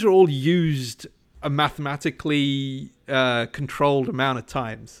 those are all used a mathematically controlled amount of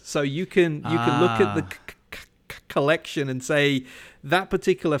times. So you can look at the collection and say that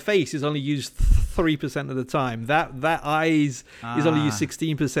particular face is only used 3% of the time. That eyes is only used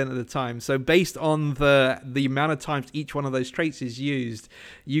 16% of the time. So based on the amount of times each one of those traits is used,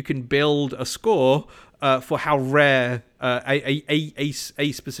 you can build a score for how rare a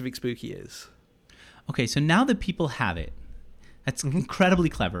specific spooky is. Okay, so now that people have it, that's incredibly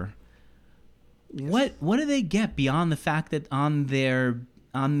clever. Yes. What do they get beyond the fact that on their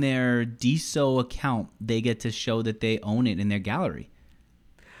Tezos account they get to show that they own it in their gallery?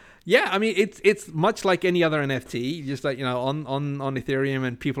 Yeah, I mean it's much like any other NFT, just like on Ethereum,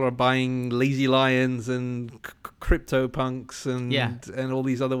 and people are buying Lazy Lions and CryptoPunks and all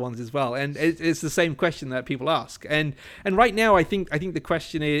these other ones as well, and it's the same question that people ask. And right now, I think the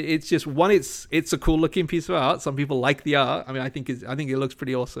question is, it's just one, it's a cool looking piece of art. Some people like the art. I mean, I think it looks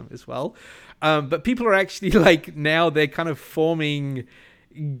pretty awesome as well. But people are actually now they're kind of forming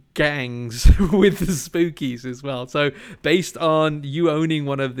gangs with the spookies as well. So based on you owning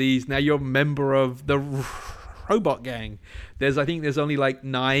one of these, now you're a member of the robot gang. I think there's only 9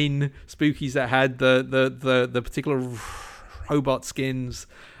 spookies that had the particular robot skins.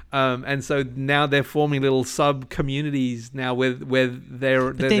 And so now they're forming little sub communities now where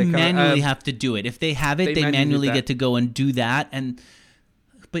they manually have to do it. If they have it, they manually get to go and do that. And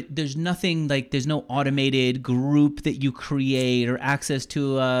But there's nothing like there's no automated group that you create or access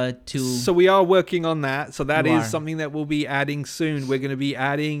to. So we are working on that. So that You is are. something that we'll be adding soon. We're going to be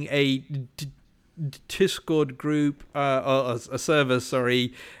adding a Discord group, or a server,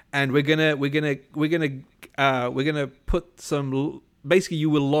 sorry, and we're gonna put some. Basically, you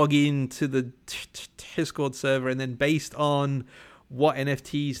will log into the Discord server, and then based on what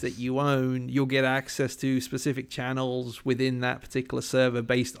NFTs that you own, you'll get access to specific channels within that particular server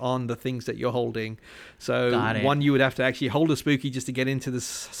based on the things that you're holding. So one, you would have to actually hold a Spooky just to get into the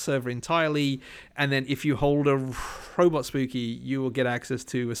server entirely. And then if you hold a Robot Spooky, you will get access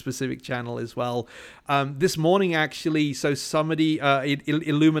to a specific channel as well. This morning, actually, so somebody,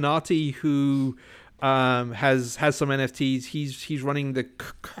 Illuminati, who has some NFTs. He's running the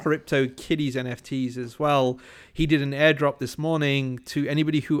Crypto Kitties NFTs as well. He did an airdrop this morning to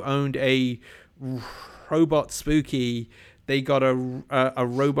anybody who owned a Robot Spooky. They got a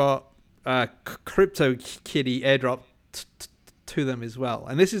robot Crypto Kitty airdrop to them as well.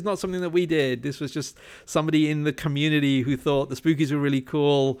 And this is not something that we did. This was just somebody in the community who thought the Spookies were really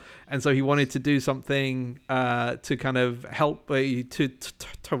cool, and so he wanted to do something to kind of help to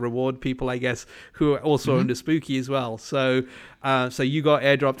reward people, I guess, who also owned a Spooky as well. So so you got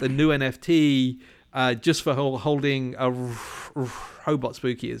airdropped a new NFT just for holding a Robot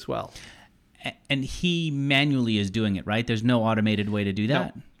Spooky as well. And he manually is doing it, right? There's no automated way to do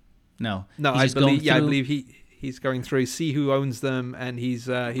that. No. I believe he's going through, see who owns them, and he's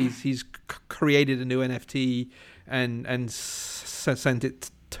created a new NFT and sent it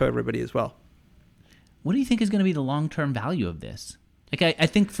to everybody as well. What do you think is going to be the long-term value of this? Like, I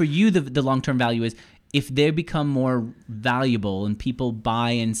think for you, the long-term value is if they become more valuable and people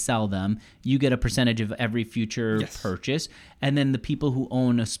buy and sell them, you get a percentage of every future purchase. And then the people who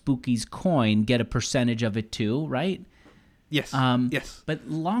own a Spookies coin get a percentage of it too, right? Yes. Yes. But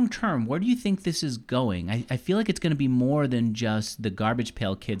long term, where do you think this is going? I feel like it's going to be more than just the garbage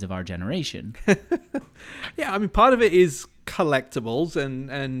pail kids of our generation. Yeah, I mean, part of it is collectibles,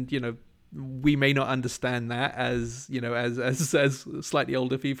 and we may not understand that as slightly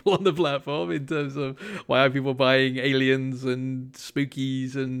older people on the platform in terms of why are people buying aliens and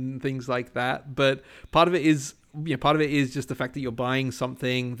Spookies and things like that. But part of it is just the fact that you're buying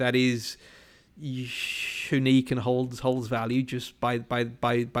something that is unique and holds value just by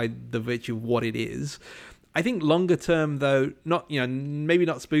the virtue of what it is. I think longer term, though, not maybe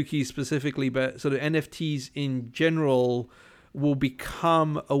not Spooky specifically, but sort of NFTs in general will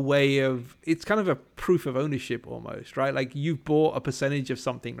become a way of, it's kind of a proof of ownership almost, right? Like you've bought a percentage of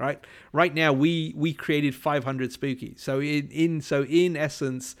something, right? Right now we created 500 Spookies, so in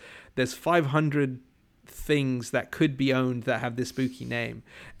essence there's 500 things that could be owned that have this Spooky name.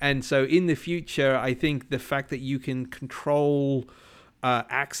 And so in the future, I think the fact that you can control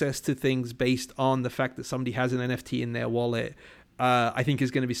access to things based on the fact that somebody has an NFT in their wallet, I think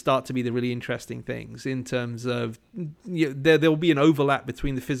is going to start to be the really interesting things in terms of there'll be an overlap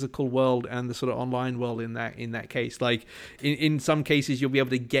between the physical world and the sort of online world in that case. Like in some cases, you'll be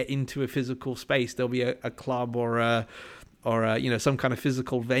able to get into a physical space. There'll be a club or some kind of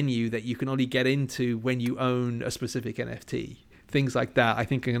physical venue that you can only get into when you own a specific NFT. Things like that, I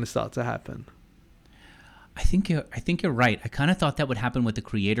think, are going to start to happen. I think you're right. I kind of thought that would happen with the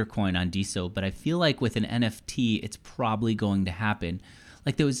creator coin on DeSo, but I feel like with an NFT, it's probably going to happen.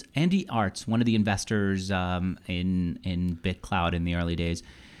 Like there was Andy Arts, one of the investors in BitClout in the early days.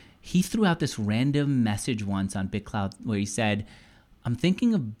 He threw out this random message once on BitClout where he said, I'm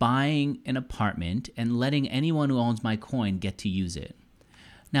thinking of buying an apartment and letting anyone who owns my coin get to use it.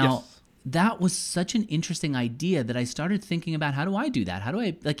 Now, that was such an interesting idea that I started thinking about, how do I do that? How do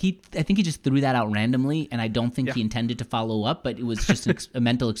I, I think he just threw that out randomly, and I don't think he intended to follow up, but it was just a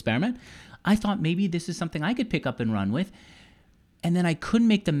mental experiment. I thought maybe this is something I could pick up and run with. And then I couldn't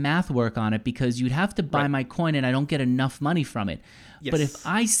make the math work on it because you'd have to buy my coin and I don't get enough money from it. Yes. But if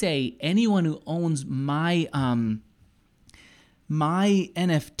I say anyone who owns my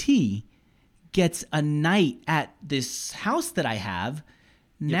NFT gets a night at this house that I have,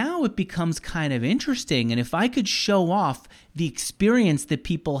 now it becomes kind of interesting. And if I could show off the experience that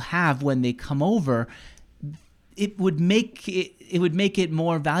people have when they come over, it would make it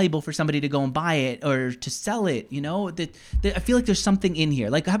more valuable for somebody to go and buy it or to sell it. I feel like there's something in here.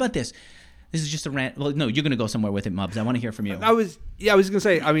 Like, how about this? This is just a rant. Well, no, you're going to go somewhere with it, Mubs. I want to hear from you. I was going to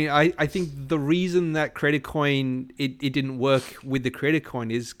say, I mean, I think the reason that Creator Coin, it didn't work with the Creator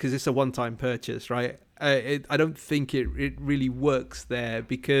Coin is because it's a one-time purchase, right? I don't think it really works there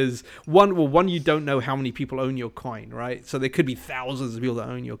because one, you don't know how many people own your coin, right? So there could be thousands of people that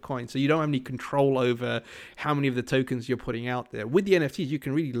own your coin. So you don't have any control over how many of the tokens you're putting out there. With the NFTs, you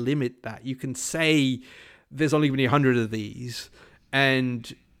can really limit that. You can say there's only going to be 100 of these,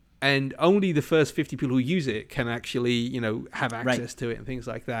 and only the first 50 people who use it can actually, have access to it and things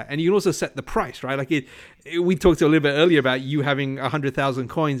like that. And you can also set the price, right? Like we talked a little bit earlier about you having 100,000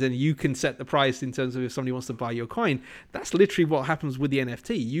 coins, and you can set the price in terms of if somebody wants to buy your coin. That's literally what happens with the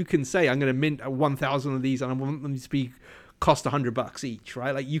NFT. You can say, I'm going to mint 1,000 of these, and I want them to be cost $100 each,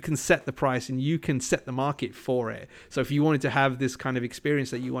 right? Like you can set the price and you can set the market for it. So if you wanted to have this kind of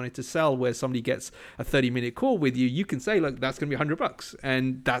experience that you wanted to sell where somebody gets a 30-minute call with you, you can say, look, that's going to be $100,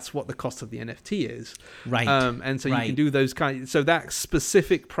 and that's what the cost of the NFT is. Right. And so you can do those so that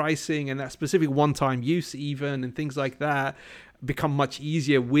specific pricing and that specific one-time use even and things like that become much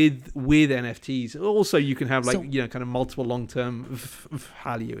easier with NFTs. Also, you can have kind of multiple long-term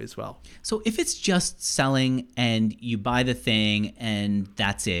value as well. So if it's just selling and you buy the thing and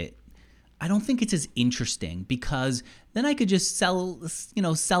that's it, I don't think it's as interesting because then I could just sell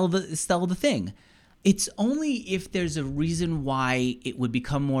the thing. It's only if there's a reason why it would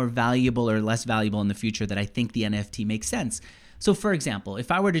become more valuable or less valuable in the future that I think the NFT makes sense. So for example,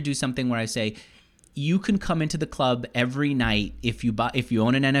 if I were to do something where I say, you can come into the club every night if you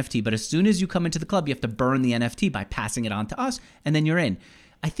own an NFT, but as soon as you come into the club, you have to burn the NFT by passing it on to us, and then you're in.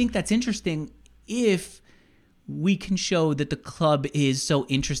 I think that's interesting if we can show that the club is so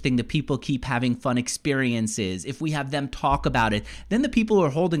interesting that people keep having fun experiences. If we have them talk about it, then the people who are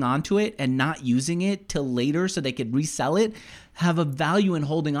holding on to it and not using it till later so they could resell it have a value in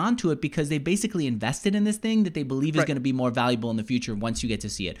holding on to it because they basically invested in this thing that they believe is going to be more valuable in the future once you get to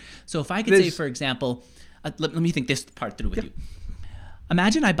see it. So if I could say, for example, let me think this part through with you.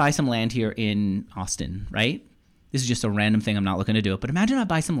 Imagine I buy some land here in Austin, right? This is just a random thing. I'm not looking to do it. But imagine I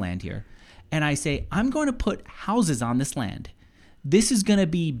buy some land here. And I say, I'm going to put houses on this land. This is going to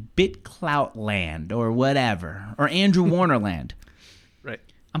be BitClout land or whatever, or Andrew Warner land. Right.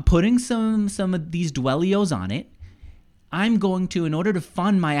 I'm putting some of these dwellios on it. I'm going to, in order to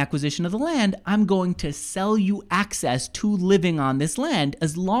fund my acquisition of the land, I'm going to sell you access to living on this land.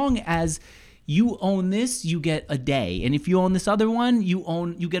 As long as you own this, you get a day. And if you own this other one,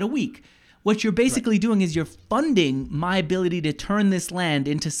 you get a week. What you're basically doing is you're funding my ability to turn this land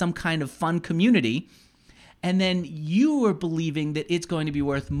into some kind of fun community. And then you are believing that it's going to be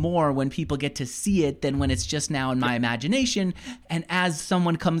worth more when people get to see it than when it's just now in my imagination. And as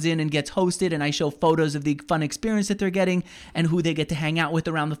someone comes in and gets hosted and I show photos of the fun experience that they're getting and who they get to hang out with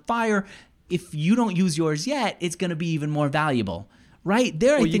around the fire, if you don't use yours yet, it's going to be even more valuable. Right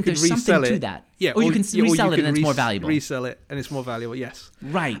there, I think there's something to that. Yeah, or you can resell it and it's more valuable. Resell it and it's more valuable, yes.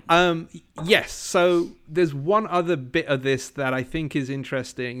 Right. Yes, so there's one other bit of this that I think is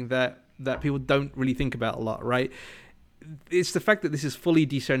interesting that people don't really think about a lot, right? It's the fact that this is fully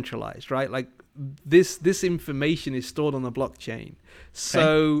decentralized, right? Like this information is stored on the blockchain.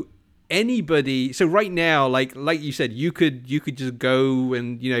 So anybody, so right now, like you said, you could just go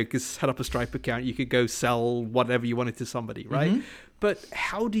and could set up a Stripe account. You could go sell whatever you wanted to somebody, right? Mm-hmm. But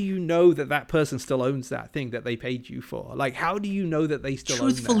how do you know that person still owns that thing that they paid you for? Like, how do you know that they still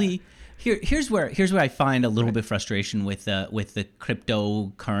own that? Here's where I find a little bit frustration with the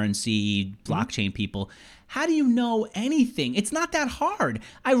cryptocurrency blockchain people. How do you know anything? It's not that hard.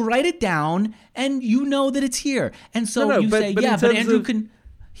 I write it down, and you know that it's here. And so but Andrew can.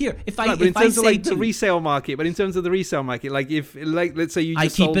 Here, in terms of the resale market, let's say I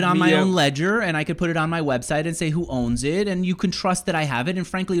keep it on my own ledger and I could put it on my website and say who owns it, and you can trust that I have it. And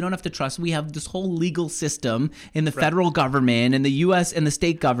frankly, you don't have to trust. We have this whole legal system in the federal government and the U.S. and the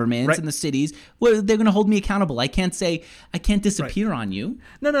state governments and the cities where they're going to hold me accountable. I can't disappear on you.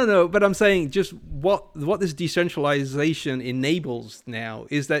 No. But I'm saying just what this decentralization enables now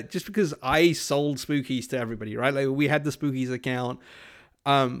is that just because I sold Spookies to everybody, right? Like we had the Spookies account.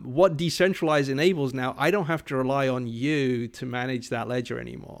 What decentralized enables now, I don't have to rely on you to manage that ledger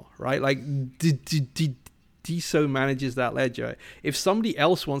anymore, right? Like Deso manages that ledger. If somebody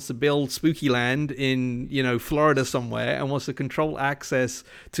else wants to build Spooky Land in Florida somewhere and wants to control access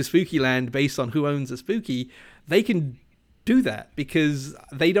to Spooky Land based on who owns a Spooky, they can do that because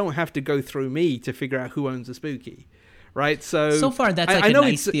they don't have to go through me to figure out who owns a Spooky. Right. So far that's like a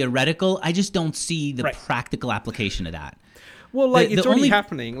nice theoretical. I just don't see the practical application of that. Well, it's already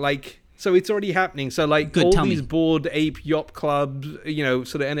happening. Like, So it's already happening. So like Good, all tell these me. Bored Ape Yacht Clubs, sort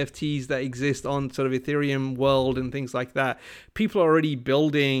of NFTs that exist on sort of Ethereum world and things like that, people are already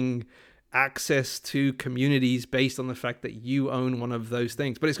building access to communities based on the fact that you own one of those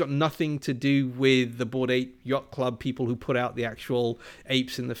things. But it's got nothing to do with the Bored Ape Yacht Club people who put out the actual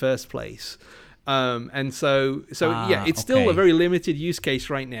apes in the first place. And so yeah, it's still a very limited use case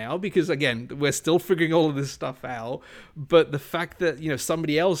right now because again, we're still figuring all of this stuff out. But the fact that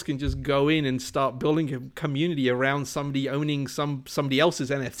somebody else can just go in and start building a community around somebody owning somebody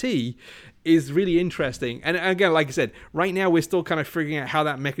else's NFT is really interesting. And again, like I said, right now we're still kind of figuring out how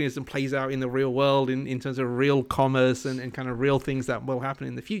that mechanism plays out in the real world in terms of real commerce and kind of real things that will happen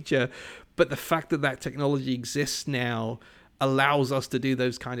in the future. But the fact that that technology exists now allows us to do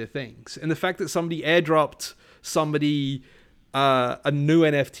those kind of things. And the fact that somebody airdropped somebody a new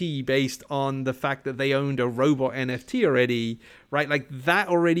NFT based on the fact that they owned a robot NFT already, right? Like that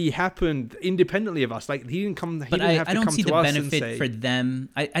already happened independently of us. Like he didn't come. But I don't see the benefit for them.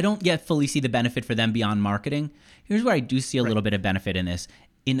 I don't yet fully see the benefit for them beyond marketing. Here's where I do see a little bit of benefit in this,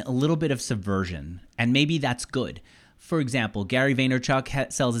 in a little bit of subversion, and maybe that's good. For example, Gary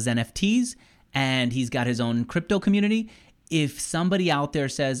Vaynerchuk sells his NFTs, and he's got his own crypto community. If somebody out there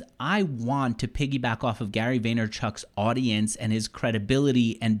says, I want to piggyback off of Gary Vaynerchuk's audience and his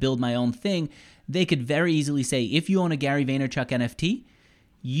credibility and build my own thing, they could very easily say, if you own a Gary Vaynerchuk NFT,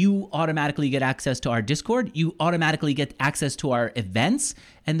 you automatically get access to our Discord, you automatically get access to our events,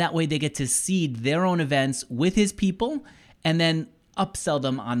 and that way they get to seed their own events with his people and then upsell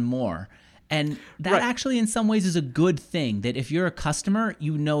them on more. And that actually in some ways is a good thing, that if you're a customer,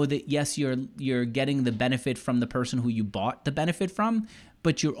 you know that yes, you're getting the benefit from the person who you bought the benefit from,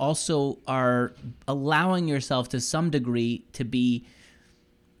 but you also are allowing yourself to some degree to be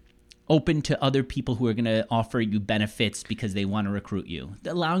open to other people who are going to offer you benefits because they want to recruit you,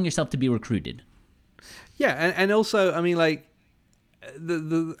 allowing yourself to be recruited. Yeah, and also, I mean, like,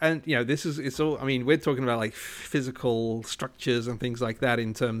 it's all, I mean, we're talking about like physical structures and things like that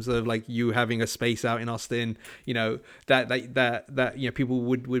in terms of like you having a space out in Austin, that people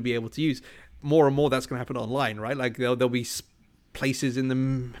would be able to use. More and more that's going to happen online, right? Like there'll be places in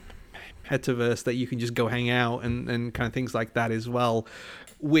the metaverse that you can just go hang out and kind of things like that as well,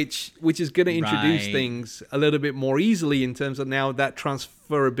 which is going to introduce things a little bit more easily in terms of now that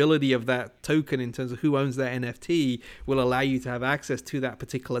transferability of that token in terms of who owns that NFT will allow you to have access to that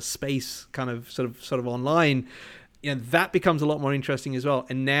particular space kind of sort of online. That becomes a lot more interesting as well.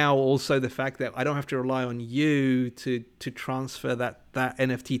 And now also the fact that I don't have to rely on you to transfer that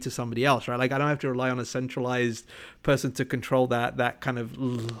NFT to somebody else, right? Like I don't have to rely on a centralized person to control that kind of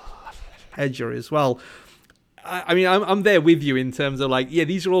ledger as well. I mean, I'm there with you in terms of like, yeah,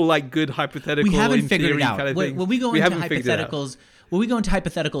 these are all like good hypothetical. We haven't figured it out. Kind of when we go into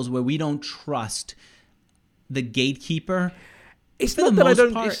hypotheticals where we don't trust the gatekeeper, it's not that I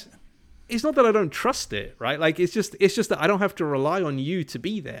don't. It's not that I don't trust it, right? Like it's just that I don't have to rely on you to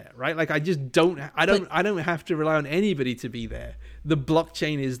be there, right? Like I just don't. I don't have to rely on anybody to be there. The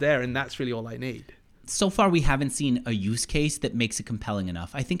blockchain is there, and that's really all I need. So far, we haven't seen a use case that makes it compelling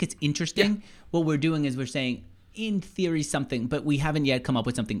enough. I think it's interesting. Yeah. What we're doing is we're saying, in theory, something, but we haven't yet come up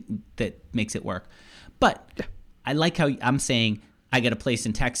with something that makes it work. But I like how I'm saying I get a place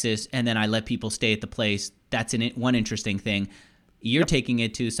in Texas, and then I let people stay at the place. That's one interesting thing. You're taking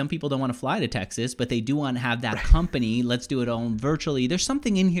it to some people don't want to fly to Texas, but they do want to have that company. Let's do it all virtually. There's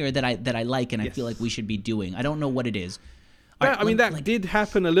something in here that I like, and I feel like we should be doing. I don't know what it is. Yeah, I mean, that did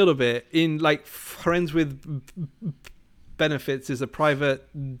happen a little bit in like Friends with Benefits is a private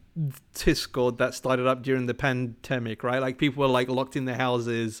Discord that started up during the pandemic, right? Like people were like locked in their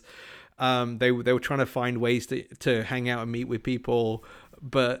houses. They were trying to find ways to hang out and meet with people,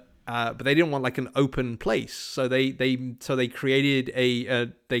 but they didn't want like an open place. So they created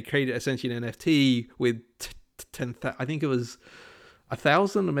essentially an NFT with 10,000, I think it was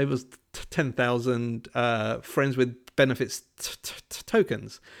 1,000 or maybe it was 10,000 Friends with Benefits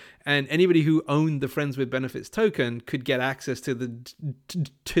tokens, and anybody who owned the Friends with Benefits token could get access to the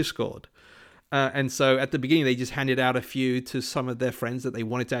Discord. And so at the beginning, they just handed out a few to some of their friends that they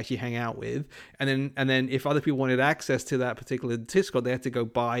wanted to actually hang out with, and then if other people wanted access to that particular Discord, they had to go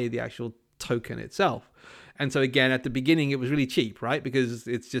buy the actual token itself. And so again, at the beginning, it was really cheap, right? Because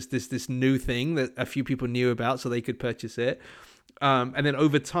it's just this new thing that a few people knew about, so they could purchase it. And then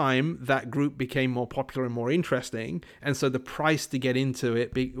over time, that group became more popular and more interesting. And so the price to get into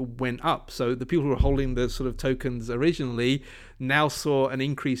it went up. So the people who were holding the sort of tokens originally now saw an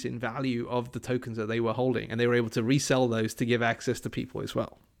increase in value of the tokens that they were holding. And they were able to resell those to give access to people as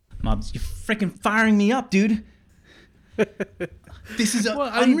well. Mobs, you're freaking firing me up, dude. This is Well,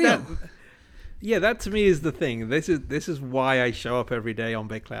 I mean, unreal. that to me is the thing. This is why I show up every day on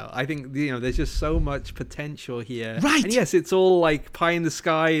BitClout. I think there's just so much potential here. Right. And yes, it's all like pie in the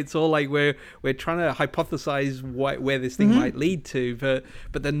sky. It's all like we're trying to hypothesize where this thing might lead to.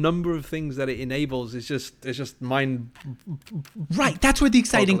 But the number of things that it enables is just mind. Right. That's where the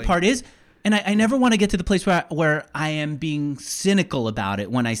exciting boggling. part is. And I never want to get to the place where I am being cynical about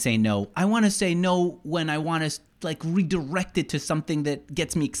it when I say no. I want to say no when I want to like redirect it to something that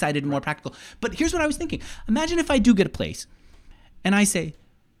gets me excited and more practical. But here's what I was thinking. Imagine if I do get a place and I say,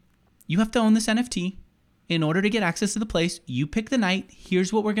 you have to own this NFT in order to get access to the place. You pick the night.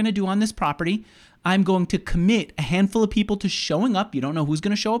 Here's what we're going to do on this property. I'm going to commit a handful of people to showing up. You don't know who's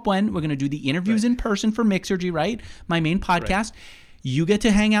going to show up when. We're going to do the interviews in person for Mixergy, right? My main podcast. Right. You get to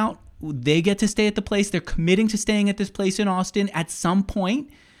hang out. They get to stay at the place. They're committing to staying at this place in Austin at some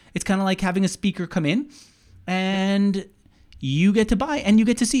point. It's kind of like having a speaker come in and you get to buy and you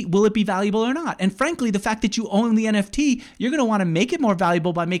get to see, will it be valuable or not? And frankly, the fact that you own the NFT, you're going to want to make it more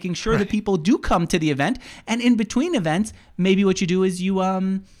valuable by making sure that people do come to the event. And in between events, maybe what you do is you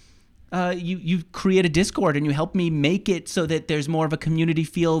create a Discord and you help me make it so that there's more of a community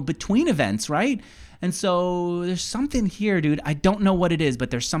feel between events, right? And so there's something here, dude. I don't know what it is,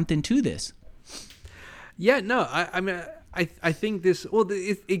 but there's something to this. Yeah, no, I mean, I think this, well,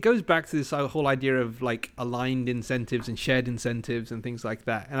 it goes back to this whole idea of like aligned incentives and shared incentives and things like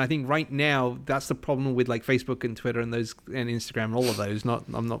that. And I think right now that's the problem with like Facebook and Twitter and Instagram and all of those.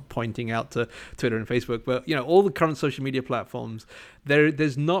 I'm not pointing out to Twitter and Facebook, but all the current social media platforms,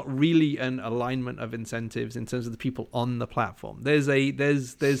 there's not really an alignment of incentives in terms of the people on the platform.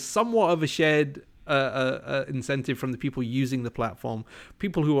 There's somewhat of a shared incentive from the people using the platform.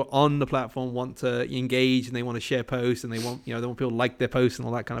 People who are on the platform want to engage and they want to share posts and they want people to like their posts and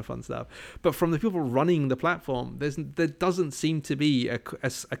all that kind of fun stuff. But from the people running the platform, there doesn't seem to be a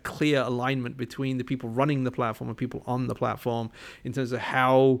clear alignment between the people running the platform and people on the platform in terms of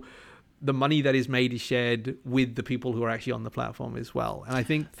how the money that is made is shared with the people who are actually on the platform as well. And I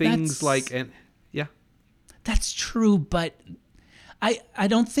think things that's true, but I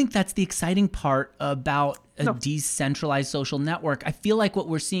don't think that's the exciting part about a decentralized social network. I feel like what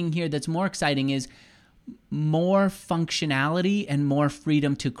we're seeing here that's more exciting is more functionality and more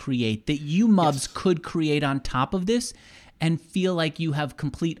freedom to create that you mubs could create on top of this and feel like you have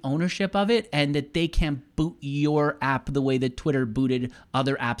complete ownership of it and that they can boot your app the way that Twitter booted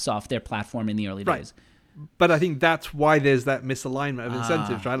other apps off their platform in the early days. But I think that's why there's that misalignment of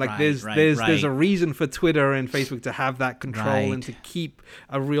incentives, right? Like there's a reason for Twitter and Facebook to have that control and to keep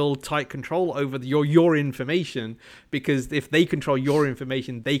a real tight control over your information, because if they control your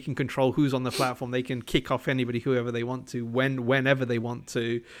information, they can control who's on the platform. They can kick off anybody, whoever they want to, whenever they want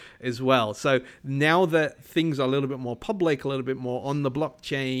to as well. So now that things are a little bit more public, a little bit more on the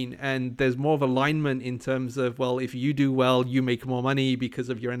blockchain, and there's more of alignment in terms of, well, if you do well, you make more money because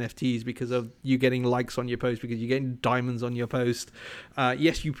of your NFTs, because of you getting likes on your post, because you're getting diamonds on your post.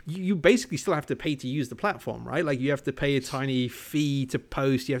 Yes, you basically still have to pay to use the platform, right? Like you have to pay a tiny fee to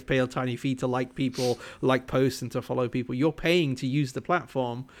post, you have to pay a tiny fee to like people, like posts, and to follow people. You're paying to use the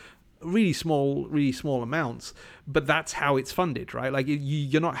platform, really small amounts, but that's how it's funded, right? Like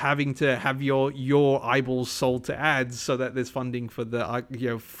you're not having to have your eyeballs sold to ads so that there's funding for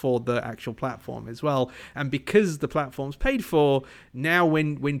the for the actual platform as well. And because the platform's paid for, now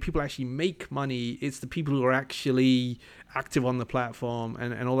when people actually make money, it's the people who are actually active on the platform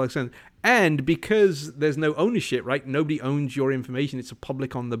and all that stuff. And because there's no ownership, right? Nobody owns your information. It's a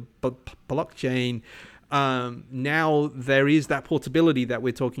public on the blockchain. Now there is that portability that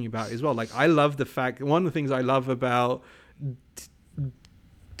we're talking about as well. Like I love the fact, one of the things I love about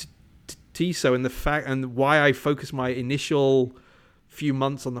TISO and the fact and why I focused my initial few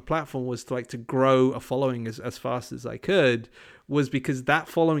months on the platform was to grow a following as fast as I could, was because that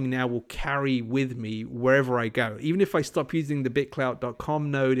following now will carry with me wherever I go. Even if I stop using the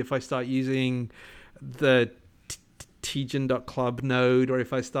bitclout.com node, if I start using the tgen.club node, or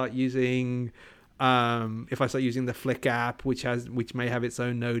if I start using the Flick app, which may have its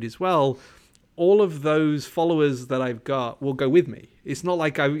own node as well, all of those followers that I've got will go with me. It's not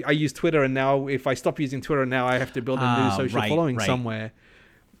like I use Twitter and now if I stop using Twitter, now I have to build a new social following somewhere.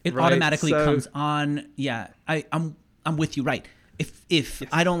 It automatically comes on. Yeah, I'm with you. Right. If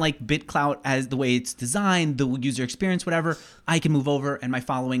I don't like BitClout as the way it's designed, the user experience, whatever, I can move over and my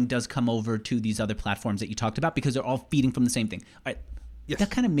following does come over to these other platforms that you talked about because they're all feeding from the same thing. All right. Yes.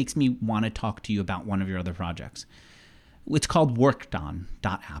 That kind of makes me want to talk to you about one of your other projects. It's called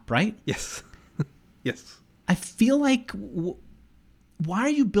Workedon.app, right? Yes. Yes. I feel like why are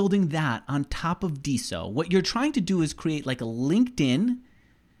you building that on top of DSO? What you're trying to do is create like a LinkedIn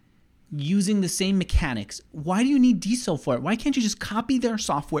using the same mechanics. Why do you need DSO for it? Why can't you just copy their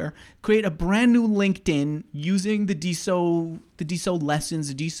software, create a brand new LinkedIn using the DSO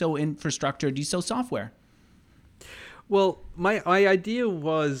lessons, the DSO infrastructure, DSO software? Well, my idea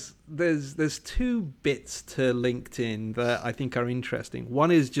was there's two bits to LinkedIn that I think are interesting. One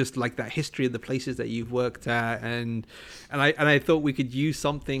is just like that history of the places that you've worked at, and I thought we could use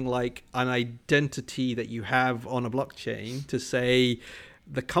something like an identity that you have on a blockchain to say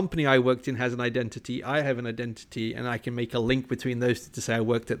the company I worked in has an identity, I have an identity, and I can make a link between those two to say I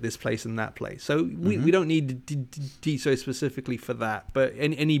worked at this place and that place. So we don't need DSO specifically for that, but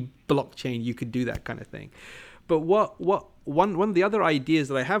in any blockchain you could do that kind of thing. But one of the other ideas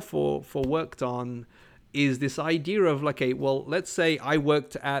that I have for worked on is this idea of like, well, let's say I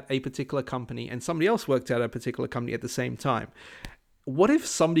worked at a particular company and somebody else worked at a particular company at the same time. What if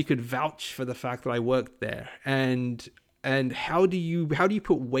somebody could vouch for the fact that I worked there? And how do you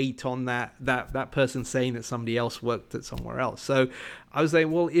put weight on that person saying that somebody else worked at somewhere else? So I was like,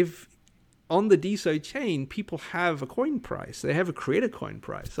 well, if on the DSO chain, people have a coin price. They have a creator coin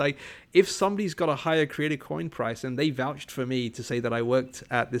price. Like if somebody's got a higher creator coin price and they vouched for me to say that I worked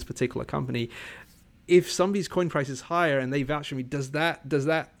at this particular company, if somebody's coin price is higher and they vouch for me, does that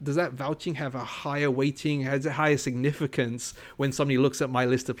vouching have a higher weighting, has a higher significance when somebody looks at my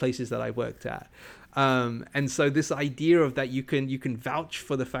list of places that I worked at? And so this idea of that you can vouch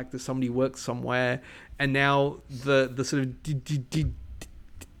for the fact that somebody worked somewhere, and now the sort of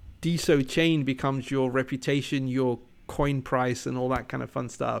DSO chain becomes your reputation, your coin price, and all that kind of fun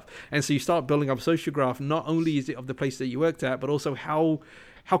stuff. And so you start building up a social graph. Not only is it of the place that you worked at, but also how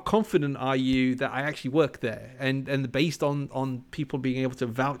confident are you that I actually work there? And based on people being able to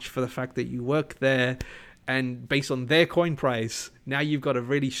vouch for the fact that you work there, and based on their coin price, now you've got a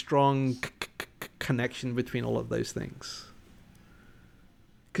really strong connection between all of those things.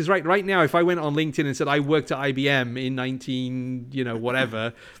 Because right now, if I went on LinkedIn and said I worked at IBM in 19,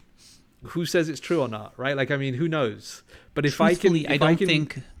 whatever, who says it's true or not, right? Like, I mean, who knows? But if I don't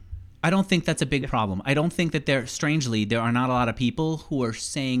think that's a big problem. I don't think that there are not a lot of people who are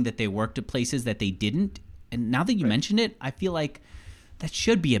saying that they worked at places that they didn't. And now that you mentioned it, I feel like that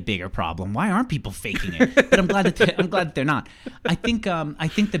should be a bigger problem. Why aren't people faking it? But I'm glad that they're not. I think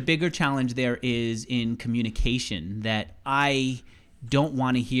the bigger challenge there is in communication, that I don't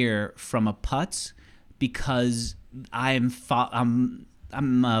want to hear from a putz because I'm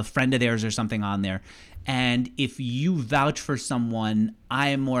a friend of theirs or something on there. And if you vouch for someone, I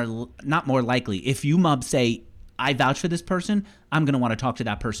am not more likely. If you, Mub, say, I vouch for this person, I'm going to want to talk to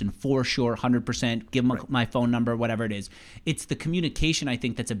that person for sure, 100%, give them my phone number, whatever it is. It's the communication, I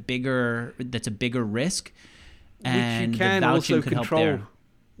think, that's a bigger risk. And which you can the vouching also could control. help there.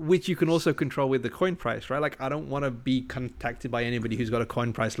 Which you can also control with the coin price, right? Like, I don't want to be contacted by anybody who's got a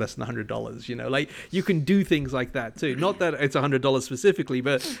coin price less than $100, Like, you can do things like that too. Not that it's $100 specifically,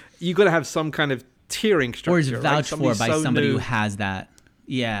 but you got to have some kind of tiering structure. Or is vouched for by somebody who has that.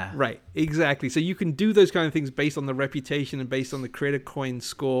 Yeah. Right, exactly. So you can do those kind of things based on the reputation and based on the creator coin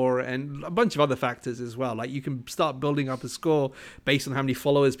score and a bunch of other factors as well. Like you can start building up a score based on how many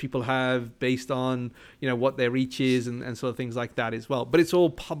followers people have, based on, what their reach is and sort of things like that as well. But it's all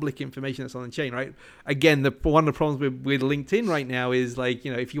public information that's on the chain, right? Again, one of the problems with LinkedIn right now is like,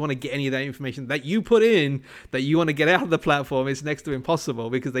 if you want to get any of that information that you put in, that you want to get out of the platform, it's next to impossible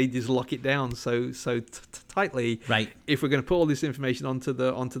because they just lock it down so tightly. Right. If we're going to put all this information onto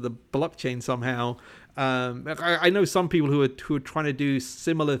the blockchain somehow, I know some people who are trying to do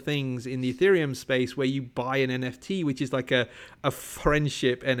similar things in the Ethereum space, where you buy an NFT, which is like a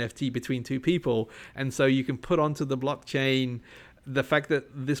friendship NFT between two people, and so you can put onto the blockchain the fact that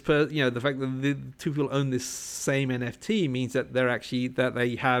the fact that the two people own this same NFT means that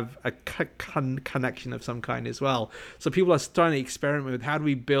they have a connection of some kind as well. So people are starting to experiment with how do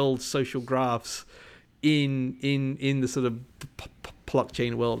we build social graphs in the sort of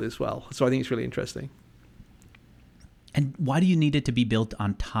blockchain world as well. So I think it's really interesting. And why do you need it to be built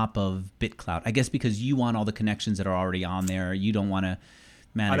on top of BitClout? I guess because you want all the connections that are already on there. You don't want to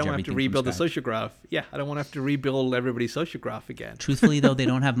manage everything. I don't want to have to rebuild the scratch. social graph. Yeah, I don't want to have to rebuild everybody's social graph again. Truthfully, though, they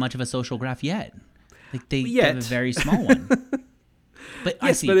don't have much of a social graph yet. Like they have a very small one. But yes,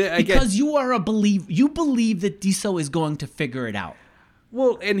 I see. But because you are you believe that DSO is going to figure it out.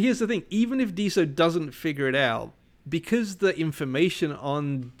 Well, and here's the thing. Even if DSO doesn't figure it out, because the information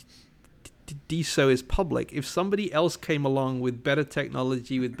on DSO is public, if somebody else came along with better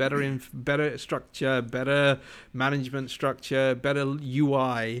technology, with better structure, better management structure, better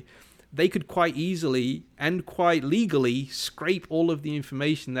UI, they could quite easily and quite legally scrape all of the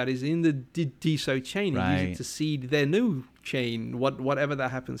information that is in the DeSo chain and use it to seed their new chain, whatever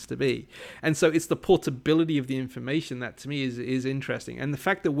that happens to be. And so it's the portability of the information that to me is interesting. And the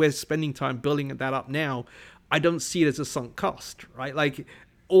fact that we're spending time building that up now, I don't see it as a sunk cost, right? Like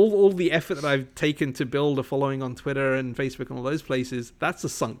all the effort that I've taken to build a following on Twitter and Facebook and all those places, that's a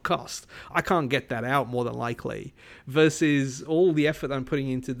sunk cost. I can't get that out more than likely. Versus all the effort I'm putting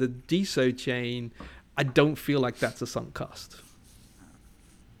into the DeSo chain, I don't feel like that's a sunk cost.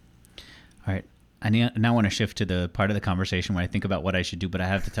 All right. I now want to shift to the part of the conversation where I think about what I should do, but I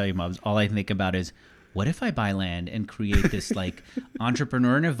have to tell you, Mubs, all I think about is, what if I buy land and create this like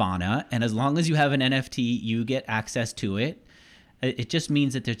entrepreneur nirvana, and as long as you have an NFT, you get access to it? It just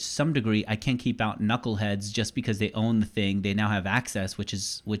means that there's some degree I can't keep out knuckleheads just because they own the thing. They now have access, which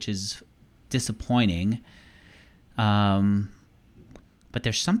is disappointing. But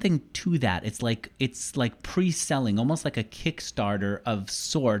there's something to that. It's like pre-selling, almost like a Kickstarter of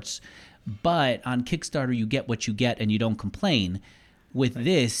sorts. But on Kickstarter, you get what you get and you don't complain. With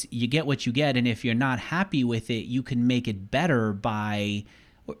this, you get what you get, and if you're not happy with it, you can make it better by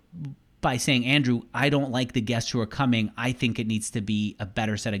saying, Andrew, I don't like the guests who are coming. I think it needs to be a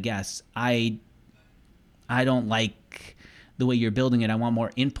better set of guests. I don't like the way you're building it. I want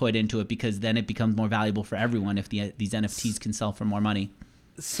more input into it, because then it becomes more valuable for everyone if these NFTs can sell for more money.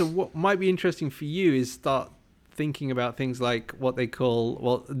 So what might be interesting for you is start thinking about things like what they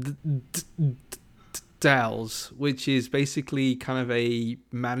call, DAOs, which is basically kind of a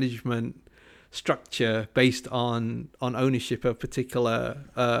management structure based on ownership of particular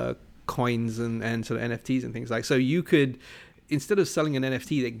coins and sort of NFTs and things like. So you could, instead of selling an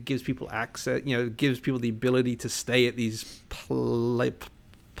NFT that gives people access, gives people the ability to stay at this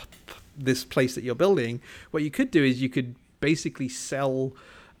place that you're building, what you could do is you could basically sell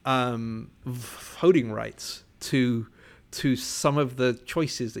voting rights to some of the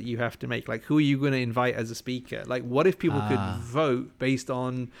choices that you have to make. Like, who are you going to invite as a speaker? Like, what if people could vote based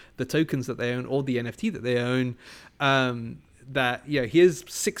on the tokens that they own or the NFT that they own? That here's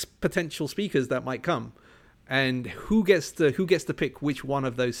 6 potential speakers that might come, and who gets to pick which one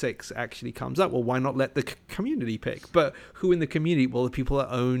of those 6 actually comes up? Well, why not let the community pick? But who in the community? Well, the people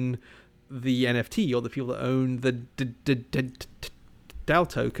that own the NFT or the people that own the DAO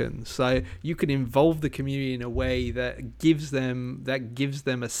tokens. So you can involve the community in a way that gives them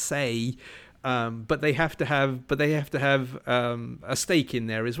a say, but they have to have a stake in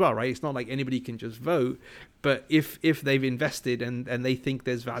there as well, right? It's not like anybody can just vote, but if they've invested and they think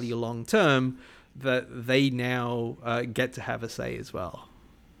there's value long term, that they now get to have a say as well.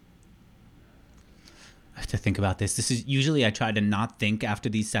 I have to think about this. This is usually, I try to not think after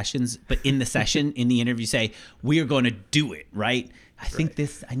these sessions, but in the session, in the interview, say, we are going to do it, right? I think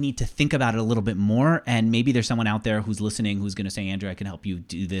I need to think about it a little bit more, and maybe there's someone out there who's listening who's going to say, Andrew, I can help you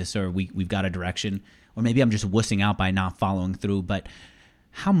do this, or we've got a direction, or maybe I'm just wussing out by not following through. But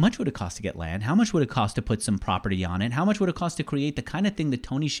how much would it cost to get land? How much would it cost to put some property on it? How much would it cost to create the kind of thing that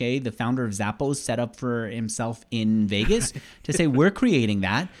Tony Hsieh, the founder of Zappos, set up for himself in Vegas to say, we're creating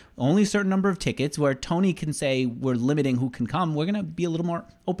that, only a certain number of tickets, where Tony can say, we're limiting who can come. We're going to be a little more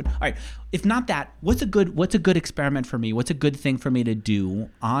open. All right. If not that, what's a good experiment for me? What's a good thing for me to do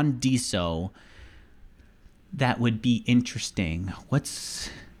on DeSo that would be interesting? Let's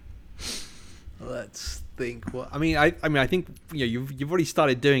think. Well, I think you've already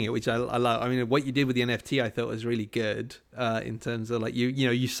started doing it, which I love. I mean, what you did with the NFT, I thought was really good in terms of like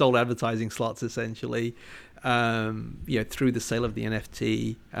you sold advertising slots essentially, through the sale of the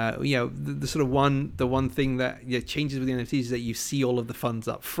NFT. The sort of one thing that changes with the NFTs is that you see all of the funds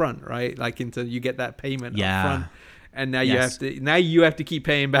up front, right? Like you get that payment up front. And now you have to keep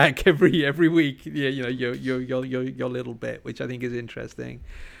paying back every week. Your little bit, which I think is interesting.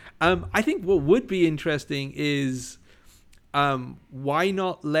 I think what would be interesting is why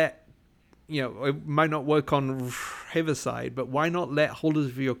not let, it might not work on Riverside, but why not let holders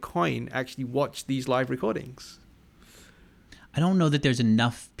of your coin actually watch these live recordings? I don't know that there's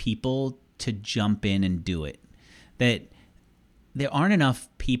enough people to jump in and do it. That there aren't enough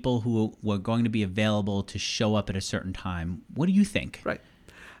people who were going to be available to show up at a certain time. What do you think? Right.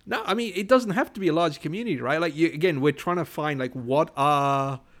 No, I mean, it doesn't have to be a large community, right? Like, we're trying to find, like, what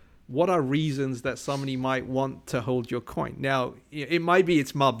are reasons that somebody might want to hold your coin? Now, it might be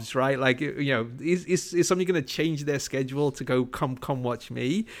it's Mubs, right? Like, is somebody going to change their schedule to go come watch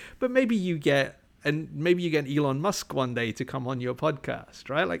me? But maybe you get and maybe you get Elon Musk one day to come on your podcast,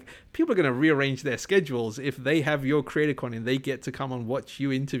 right? Like, people are going to rearrange their schedules if they have your creator coin and they get to come and watch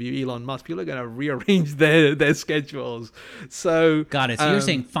you interview Elon Musk. People are going to rearrange their schedules. So got it. So you're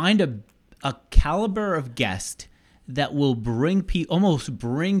saying find a caliber of guest that will almost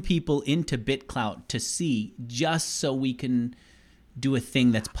bring people into BitClout to see, just so we can do a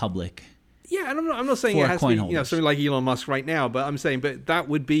thing that's public. Yeah, and I'm not saying it has to be, something like Elon Musk right now, but I'm saying, but that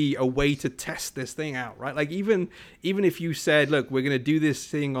would be a way to test this thing out, right? Like, even if you said, look, we're going to do this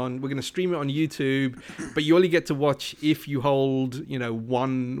thing we're going to stream it on YouTube, but you only get to watch if you hold,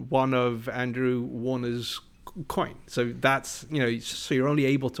 one of Andrew Warner's coin. So that's, so you're only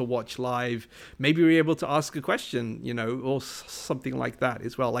able to watch live. Maybe you're able to ask a question, or something like that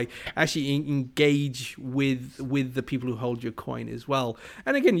as well. Like, actually engage with the people who hold your coin as well.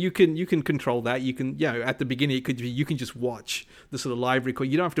 And again, you can control that. You can, at the beginning, you can just watch the sort of live record.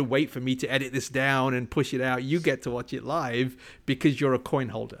 You don't have to wait for me to edit this down and push it out. You get to watch it live because you're a coin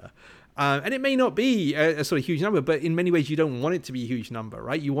holder. And it may not be a sort of huge number, but in many ways you don't want it to be a huge number,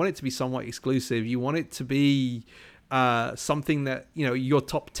 right? You want it to be somewhat exclusive. You want it to be something that, your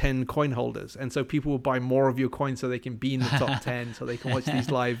top 10 coin holders. And so people will buy more of your coins so they can be in the top 10, so they can watch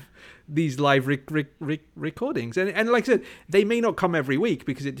these live recordings. And like I said, they may not come every week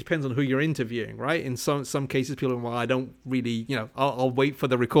because it depends on who you're interviewing, right? In some cases, people are, well, I don't really, I'll wait for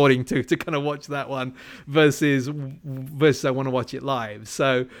the recording to kind of watch that one versus I want to watch it live.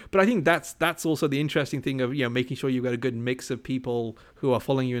 So, but I think that's also the interesting thing of, making sure you've got a good mix of people who are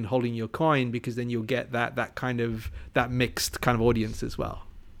following you and holding your coin, because then you'll get that kind of, that mixed kind of audience as well.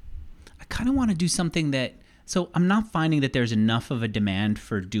 I kind of want to do something that, so I'm not finding that there's enough of a demand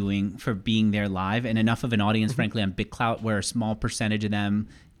for being there live, and enough of an audience, frankly, on BitClout, where a small percentage of them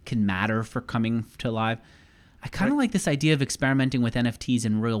can matter for coming to live. I kind of like this idea of experimenting with NFTs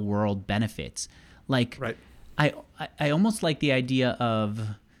and real world benefits. Like, I almost like the idea of,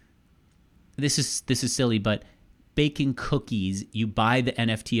 this is silly, but baking cookies, you buy the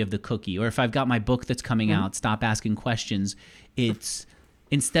NFT of the cookie. Or if I've got my book that's coming out, Stop Asking Questions, it's,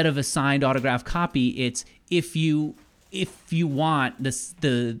 instead of a signed autograph copy, it's, if you want the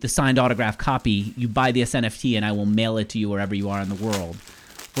signed autograph copy, you buy this NFT and I will mail it to you wherever you are in the world,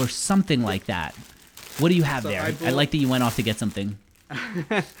 or something like that. What do you have there? I like that you went off to get something.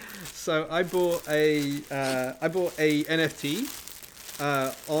 So I bought a NFT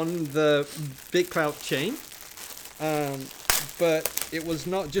on the BitClout chain, but it was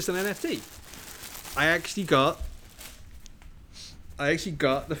not just an NFT. I actually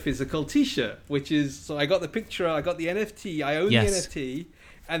got the physical T-shirt, which is, so I got the picture, I got the NFT, I own the NFT,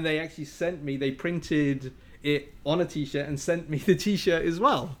 and they printed it on a T-shirt and sent me the T-shirt as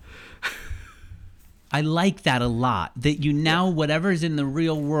well. I like that a lot, that you now, whatever's in the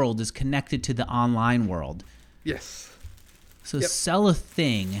real world is connected to the online world. Yes. So sell a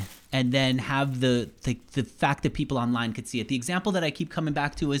thing and then have the fact that people online could see it. The example that I keep coming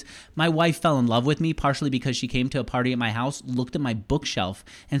back to is, my wife fell in love with me partially because she came to a party at my house, looked at my bookshelf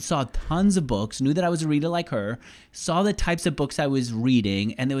and saw tons of books, knew that I was a reader like her, saw the types of books I was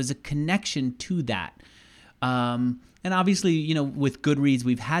reading, and there was a connection to that. And obviously, with Goodreads,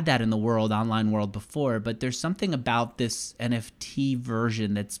 we've had that in the online world before, but there's something about this NFT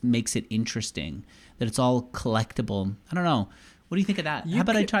version that makes it interesting, that it's all collectible. I don't know. What do you think of that? How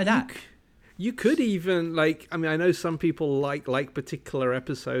about I try that? You could even, I know some people like particular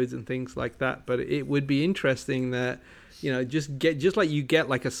episodes and things like that, but it would be interesting that, just like you get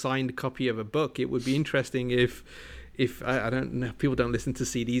like a signed copy of a book, it would be interesting if I don't know, people don't listen to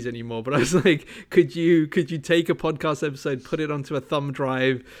CDs anymore, but I was like, could you take a podcast episode, put it onto a thumb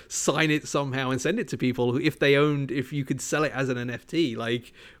drive, sign it somehow and send it to people who, if you could sell it as an NFT,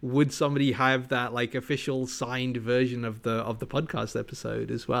 like, would somebody have that like official signed version of the podcast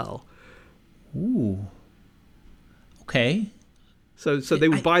episode as well? Ooh. Okay. So they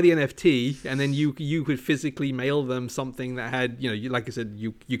would buy the NFT, and then you could physically mail them something that had, like I said,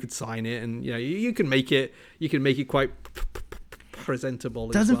 you could sign it, and you can make it quite presentable.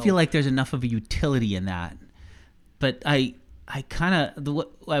 It doesn't feel like there's enough of a utility in that, but I kind of,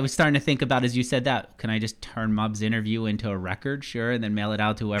 what I was starting to think about as you said that, can I just turn Mub's interview into a record? Sure, and then mail it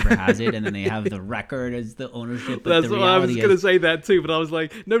out to whoever has it, and then they have the record as the ownership. That's what I was going to say that too, but I was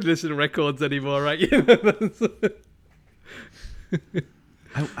like, nobody listens to records anymore, right?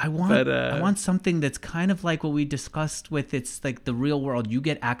 I want something that's kind of like what we discussed with, it's like the real world. You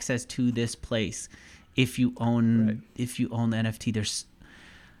get access to this place if you own the NFT.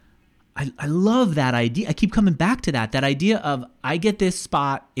 I love that idea. I keep coming back to that idea of, I get this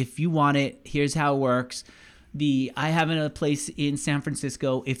spot. If you want it, here's how it works. I have a place in San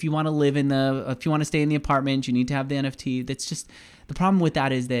Francisco. If you want to stay in the apartment, you need to have the NFT. That's just the problem with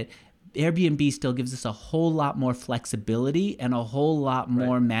that is that Airbnb still gives us a whole lot more flexibility and a whole lot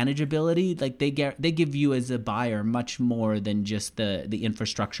more manageability. Like they give you as a buyer much more than just the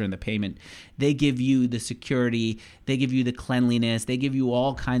infrastructure and the payment. They give you the security, they give you the cleanliness, they give you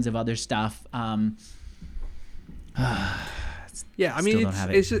all kinds of other stuff. Yeah, I mean,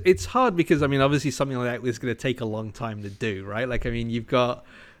 it's hard because, I mean, obviously something like that is going to take a long time to do, right? Like, I mean, you've got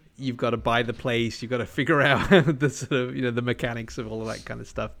to buy the place, you've got to figure out the sort of, the mechanics of all of that kind of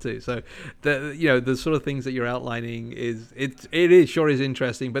stuff too. So the sort of things that you're outlining is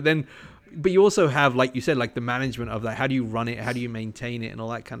interesting, but you also have, like you said, like the management of that. How do you run it? How do you maintain it? And all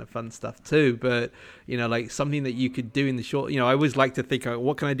that kind of fun stuff too. But, like something that you could do in the short, I always like to think,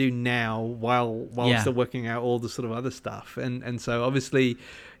 what can I do now while I'm still working out all the sort of other stuff? And so obviously,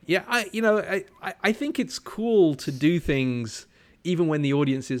 I think it's cool to do things even when the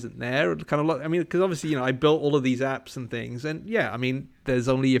audience isn't there. Kind of, I mean, because obviously, I built all of these apps and things, and I mean, there's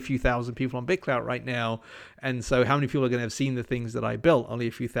only a few thousand people on BitClout right now, and so how many people are going to have seen the things that I built? Only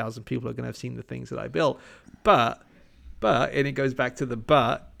a few thousand people are going to have seen the things that I built. But, and it goes back to the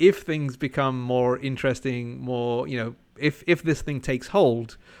but, if things become more interesting, more, if this thing takes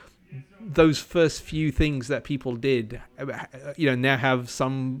hold, those first few things that people did, now have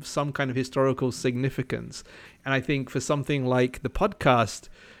some kind of historical significance. And I think for something like the podcast,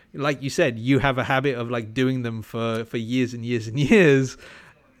 like you said, you have a habit of like doing them for years and years and years.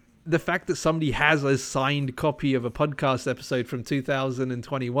 The fact that somebody has a signed copy of a podcast episode from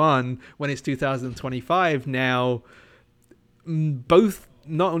 2021 when it's 2025 now, both,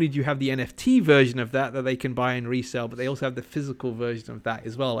 not only do you have the NFT version of that they can buy and resell, but they also have the physical version of that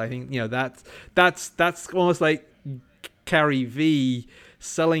as well. I think, that's almost like Gary V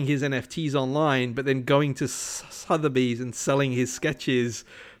selling his NFTs online, but then going to Sotheby's and selling his sketches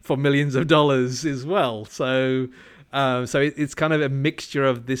for millions of dollars as well. So it's kind of a mixture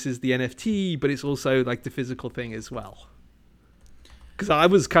of, this is the NFT, but it's also like the physical thing as well. Because I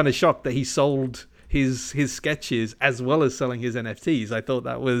was kind of shocked that he sold his sketches as well as selling his NFTs. I thought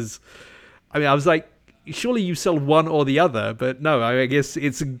that was, I was like, surely you sell one or the other, but no, I guess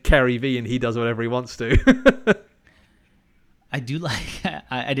it's Gary V and he does whatever he wants to. I do like,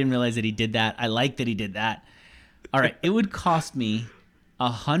 I didn't realize that he did that. I like that he did that. All right. It would cost me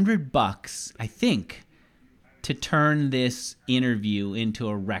 $100, I think, to turn this interview into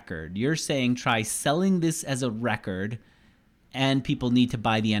a record. You're saying try selling this as a record and people need to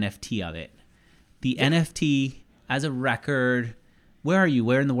buy the NFT of it. The NFT as a record. Where are you?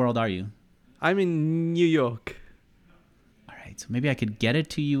 Where in the world are you? I'm in New York. All right. So maybe I could get it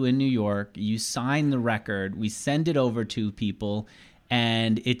to you in New York. You sign the record. We send it over to people.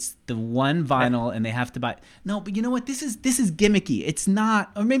 And it's the one vinyl, and they have to buy. No, but you know what? This is gimmicky. It's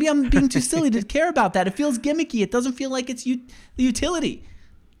not, or maybe I'm being too silly to care about that. It feels gimmicky. It doesn't feel like it's the utility.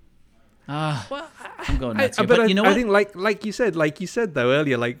 Well, I'm going nuts here. But you know what? I think like you said though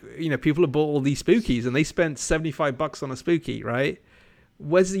earlier, like, people have bought all these spookies and they spent $75 on a spooky, right?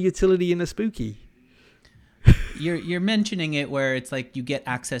 Where's the utility in a spooky? You're mentioning it where it's like you get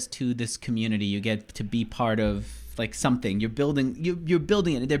access to this community. You get to be part of like something. You're building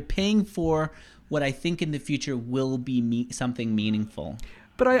it. They're paying for what I think in the future will be something meaningful.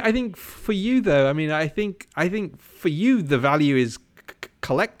 But I think for you though, I think for you the value is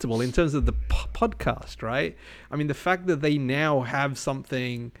collectible in terms of the podcast, right? The fact that they now have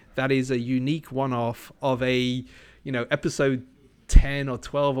something that is a unique one-off of a, episode 10 or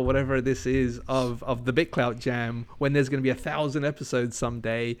 12 or whatever this is of the BitClout Jam, when there's going to be 1,000 episodes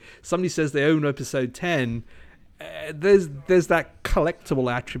someday. Somebody says they own episode 10. There's that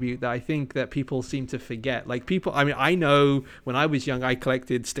collectible attribute that I think that people seem to forget. Like people, I know when I was young, I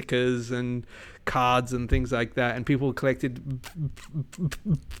collected stickers and cards and things like that, and people collected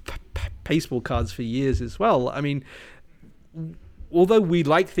baseball cards for years as well. Although we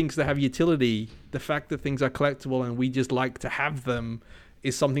like things that have utility, the fact that things are collectible and we just like to have them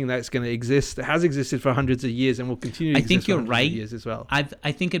is something that's going to exist. It has existed for hundreds of years and will continue to exist. I think you're right. Years as well. I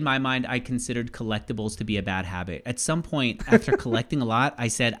think in my mind, I considered collectibles to be a bad habit. At some point, after collecting a lot, I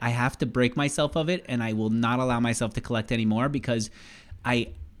said I have to break myself of it, and I will not allow myself to collect anymore because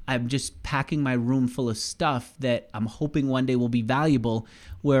I'm just packing my room full of stuff that I'm hoping one day will be valuable.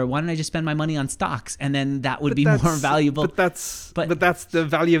 Where why don't I just spend my money on stocks, and then that would be more valuable. But that's the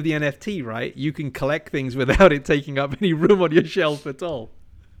value of the NFT, right? You can collect things without it taking up any room on your shelf at all.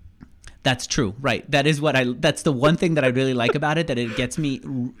 That's true, right? That's the one thing that I really like about it, that it gets me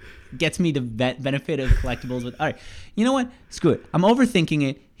the benefit of collectibles with. All right, you know what? Screw it. I'm overthinking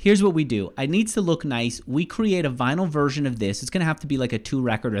it. Here's what we do. It needs to look nice. We create a vinyl version of this. It's going to have to be like a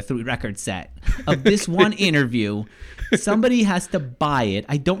 2-record or 3-record set of this one interview. Somebody has to buy it.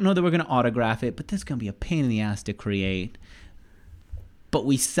 I don't know that we're going to autograph it, but that's going to be a pain in the ass to create. But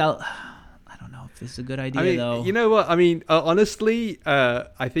we sell... I don't know if this is a good idea, though. You know what? I mean, honestly,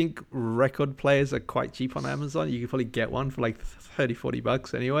 I think record players are quite cheap on Amazon. You can probably get one for like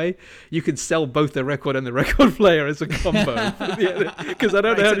 $30-40 anyway. You can sell both the record and the record player as a combo. Because I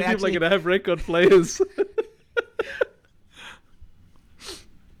don't know how many people are going to have record players.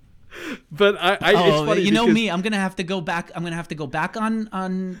 But it's funny, you know me, I'm gonna have to go back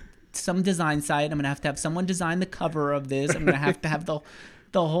on some design site. I'm gonna have to have someone design the cover of this. I'm gonna have to have the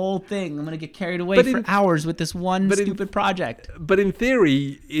whole thing. I'm gonna get carried away for hours with this one stupid project. But in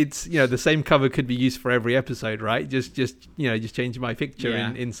theory, it's the same cover could be used for every episode, right? Just change my picture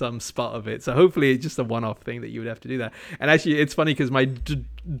in some spot of it. So hopefully it's just a one-off thing that you would have to do that. And actually, it's funny because my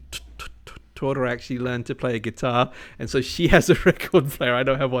daughter actually learned to play a guitar, and so she has a record player. I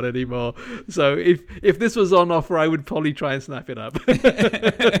don't have one anymore. So if this was on offer, I would probably try and snap it up.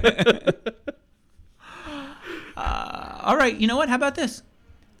 All right, you know what? How about this?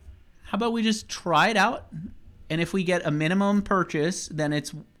 How about we just try it out, and if we get a minimum purchase, then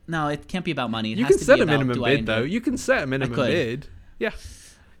it can't be about money. You can set a minimum bid, though. You can set a minimum bid. Yeah.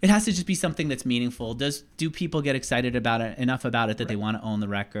 It has to just be something that's meaningful. Do people get excited about it enough about it that they want to own the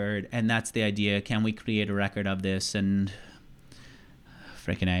record? And that's the idea. Can we create a record of this? And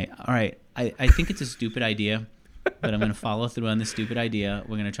freaking A. All right. I think it's a stupid idea, but I'm going to follow through on this stupid idea.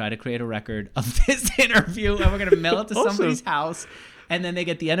 We're going to try to create a record of this interview, and we're going to mail it to somebody's house, and then they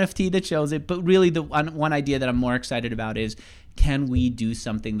get the NFT that shows it. But really, the one idea that I'm more excited about is, can we do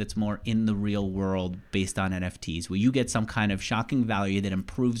something that's more in the real world based on NFTs, where you get some kind of shocking value that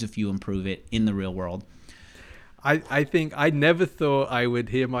improves if you improve it in the real world? I think I never thought I would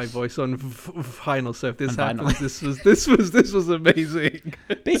hear my voice on vinyl. So if this happens, this was amazing.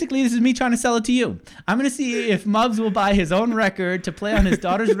 Basically, this is me trying to sell it to you. I'm going to see if Mubs will buy his own record to play on his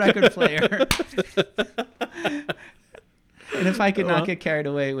daughter's record player. And if I could not get carried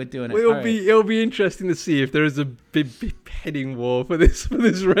away with doing it, it'll be interesting to see if there is a big bidding war for this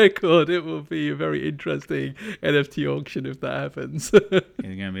record. It will be a very interesting NFT auction if that happens. It's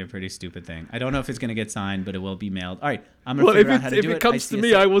gonna be a pretty stupid thing. I don't know if it's gonna get signed, but it will be mailed. All right, I'm gonna figure out how to do it. If it comes to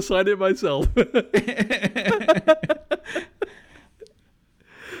me, I will sign it myself.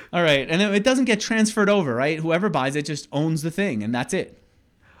 All right, and it doesn't get transferred over, right? Whoever buys it just owns the thing, and that's it.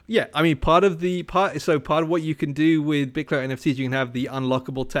 Yeah, I mean, part of what you can do with BitClout NFTs, you can have the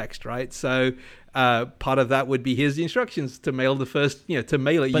unlockable text, right? So part of that would be, here's the instructions to mail the first, to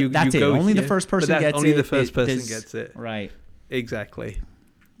mail it. But that's it. Only the first person gets it. Only the first person gets it. Right. Exactly.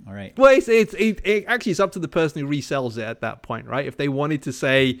 All right. Well, it actually, it's up to the person who resells it at that point, right? If they wanted to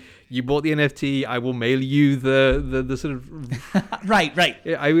say, you bought the NFT, I will mail you the sort of right.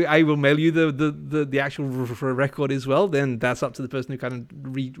 I will mail you the actual record as well. Then that's up to the person who kind of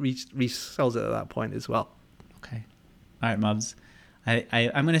resells it at that point as well. Okay. All right, Mubs.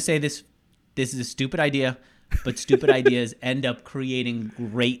 I'm going to say this is a stupid idea, but stupid ideas end up creating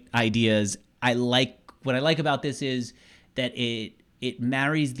great ideas. What I like about this is that it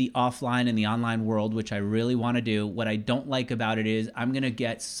marries the offline and the online world, which I really want to do. What I don't like about it is I'm going to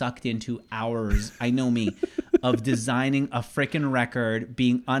get sucked into hours, I know me, of designing a freaking record,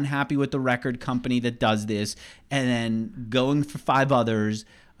 being unhappy with the record company that does this, and then going for 5 others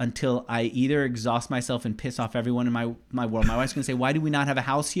until I either exhaust myself and piss off everyone in my world. My wife's going to say, why do we not have a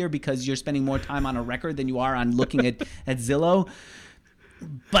house here? Because you're spending more time on a record than you are on looking at Zillow.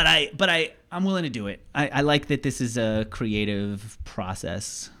 But I'm willing to do it. I like that this is a creative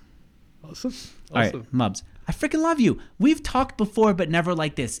process. Awesome. All right, Mubs. I freaking love you. We've talked before, but never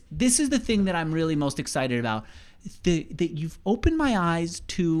like this. This is the thing that I'm really most excited about. That you've opened my eyes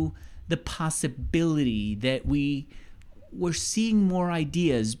to the possibility that we're seeing more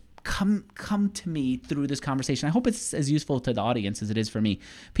ideas come to me through this conversation. I hope it's as useful to the audience as it is for me.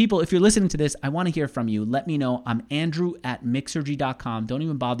 People, if you're listening to this, I want to hear from you. Let me know. I'm Andrew@Mixergy.com. Don't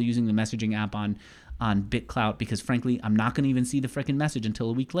even bother using the messaging app on BitClout, because frankly, I'm not going to even see the freaking message until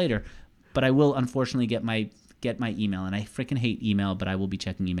a week later. But I will unfortunately get my email, and I freaking hate email, but I will be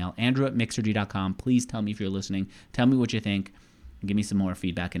checking email. Andrew@Mixergy.com. Please tell me if you're listening. Tell me what you think, and give me some more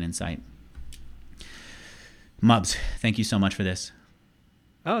feedback and insight. Mubs, thank you so much for this.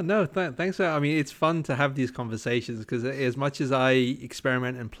 Oh, no, thanks. I mean, it's fun to have these conversations, because as much as I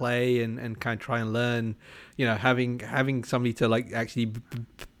experiment and play and kind of try and learn, having somebody to like actually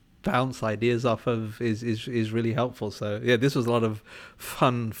bounce ideas off of is really helpful. So yeah, this was a lot of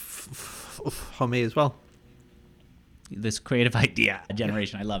fun for me as well. This creative idea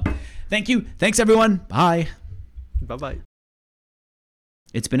generation, I love. Thank you. Thanks, everyone. Bye. Bye-bye.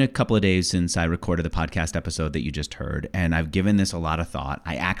 It's been a couple of days since I recorded the podcast episode that you just heard, and I've given this a lot of thought.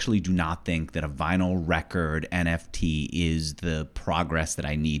 I actually do not think that a vinyl record NFT is the progress that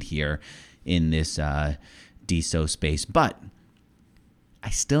I need here in this DeSo space, but I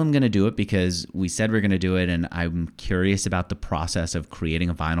still am going to do it because we said we're going to do it, and I'm curious about the process of creating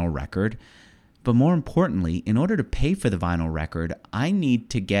a vinyl record. But more importantly, in order to pay for the vinyl record, I need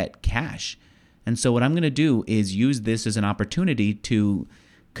to get cash. And so what I'm going to do is use this as an opportunity to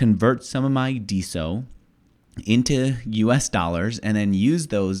convert some of my DeSo into US dollars and then use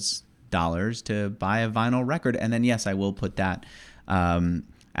those dollars to buy a vinyl record. And then, yes, I will put that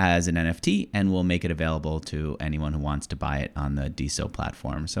as an NFT and we'll make it available to anyone who wants to buy it on the DeSo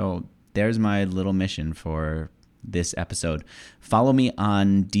platform. So there's my little mission for this episode. Follow me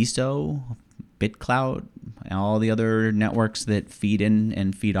on DeSo, BitClout, all the other networks that feed in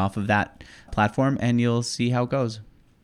and feed off of that platform, and you'll see how it goes.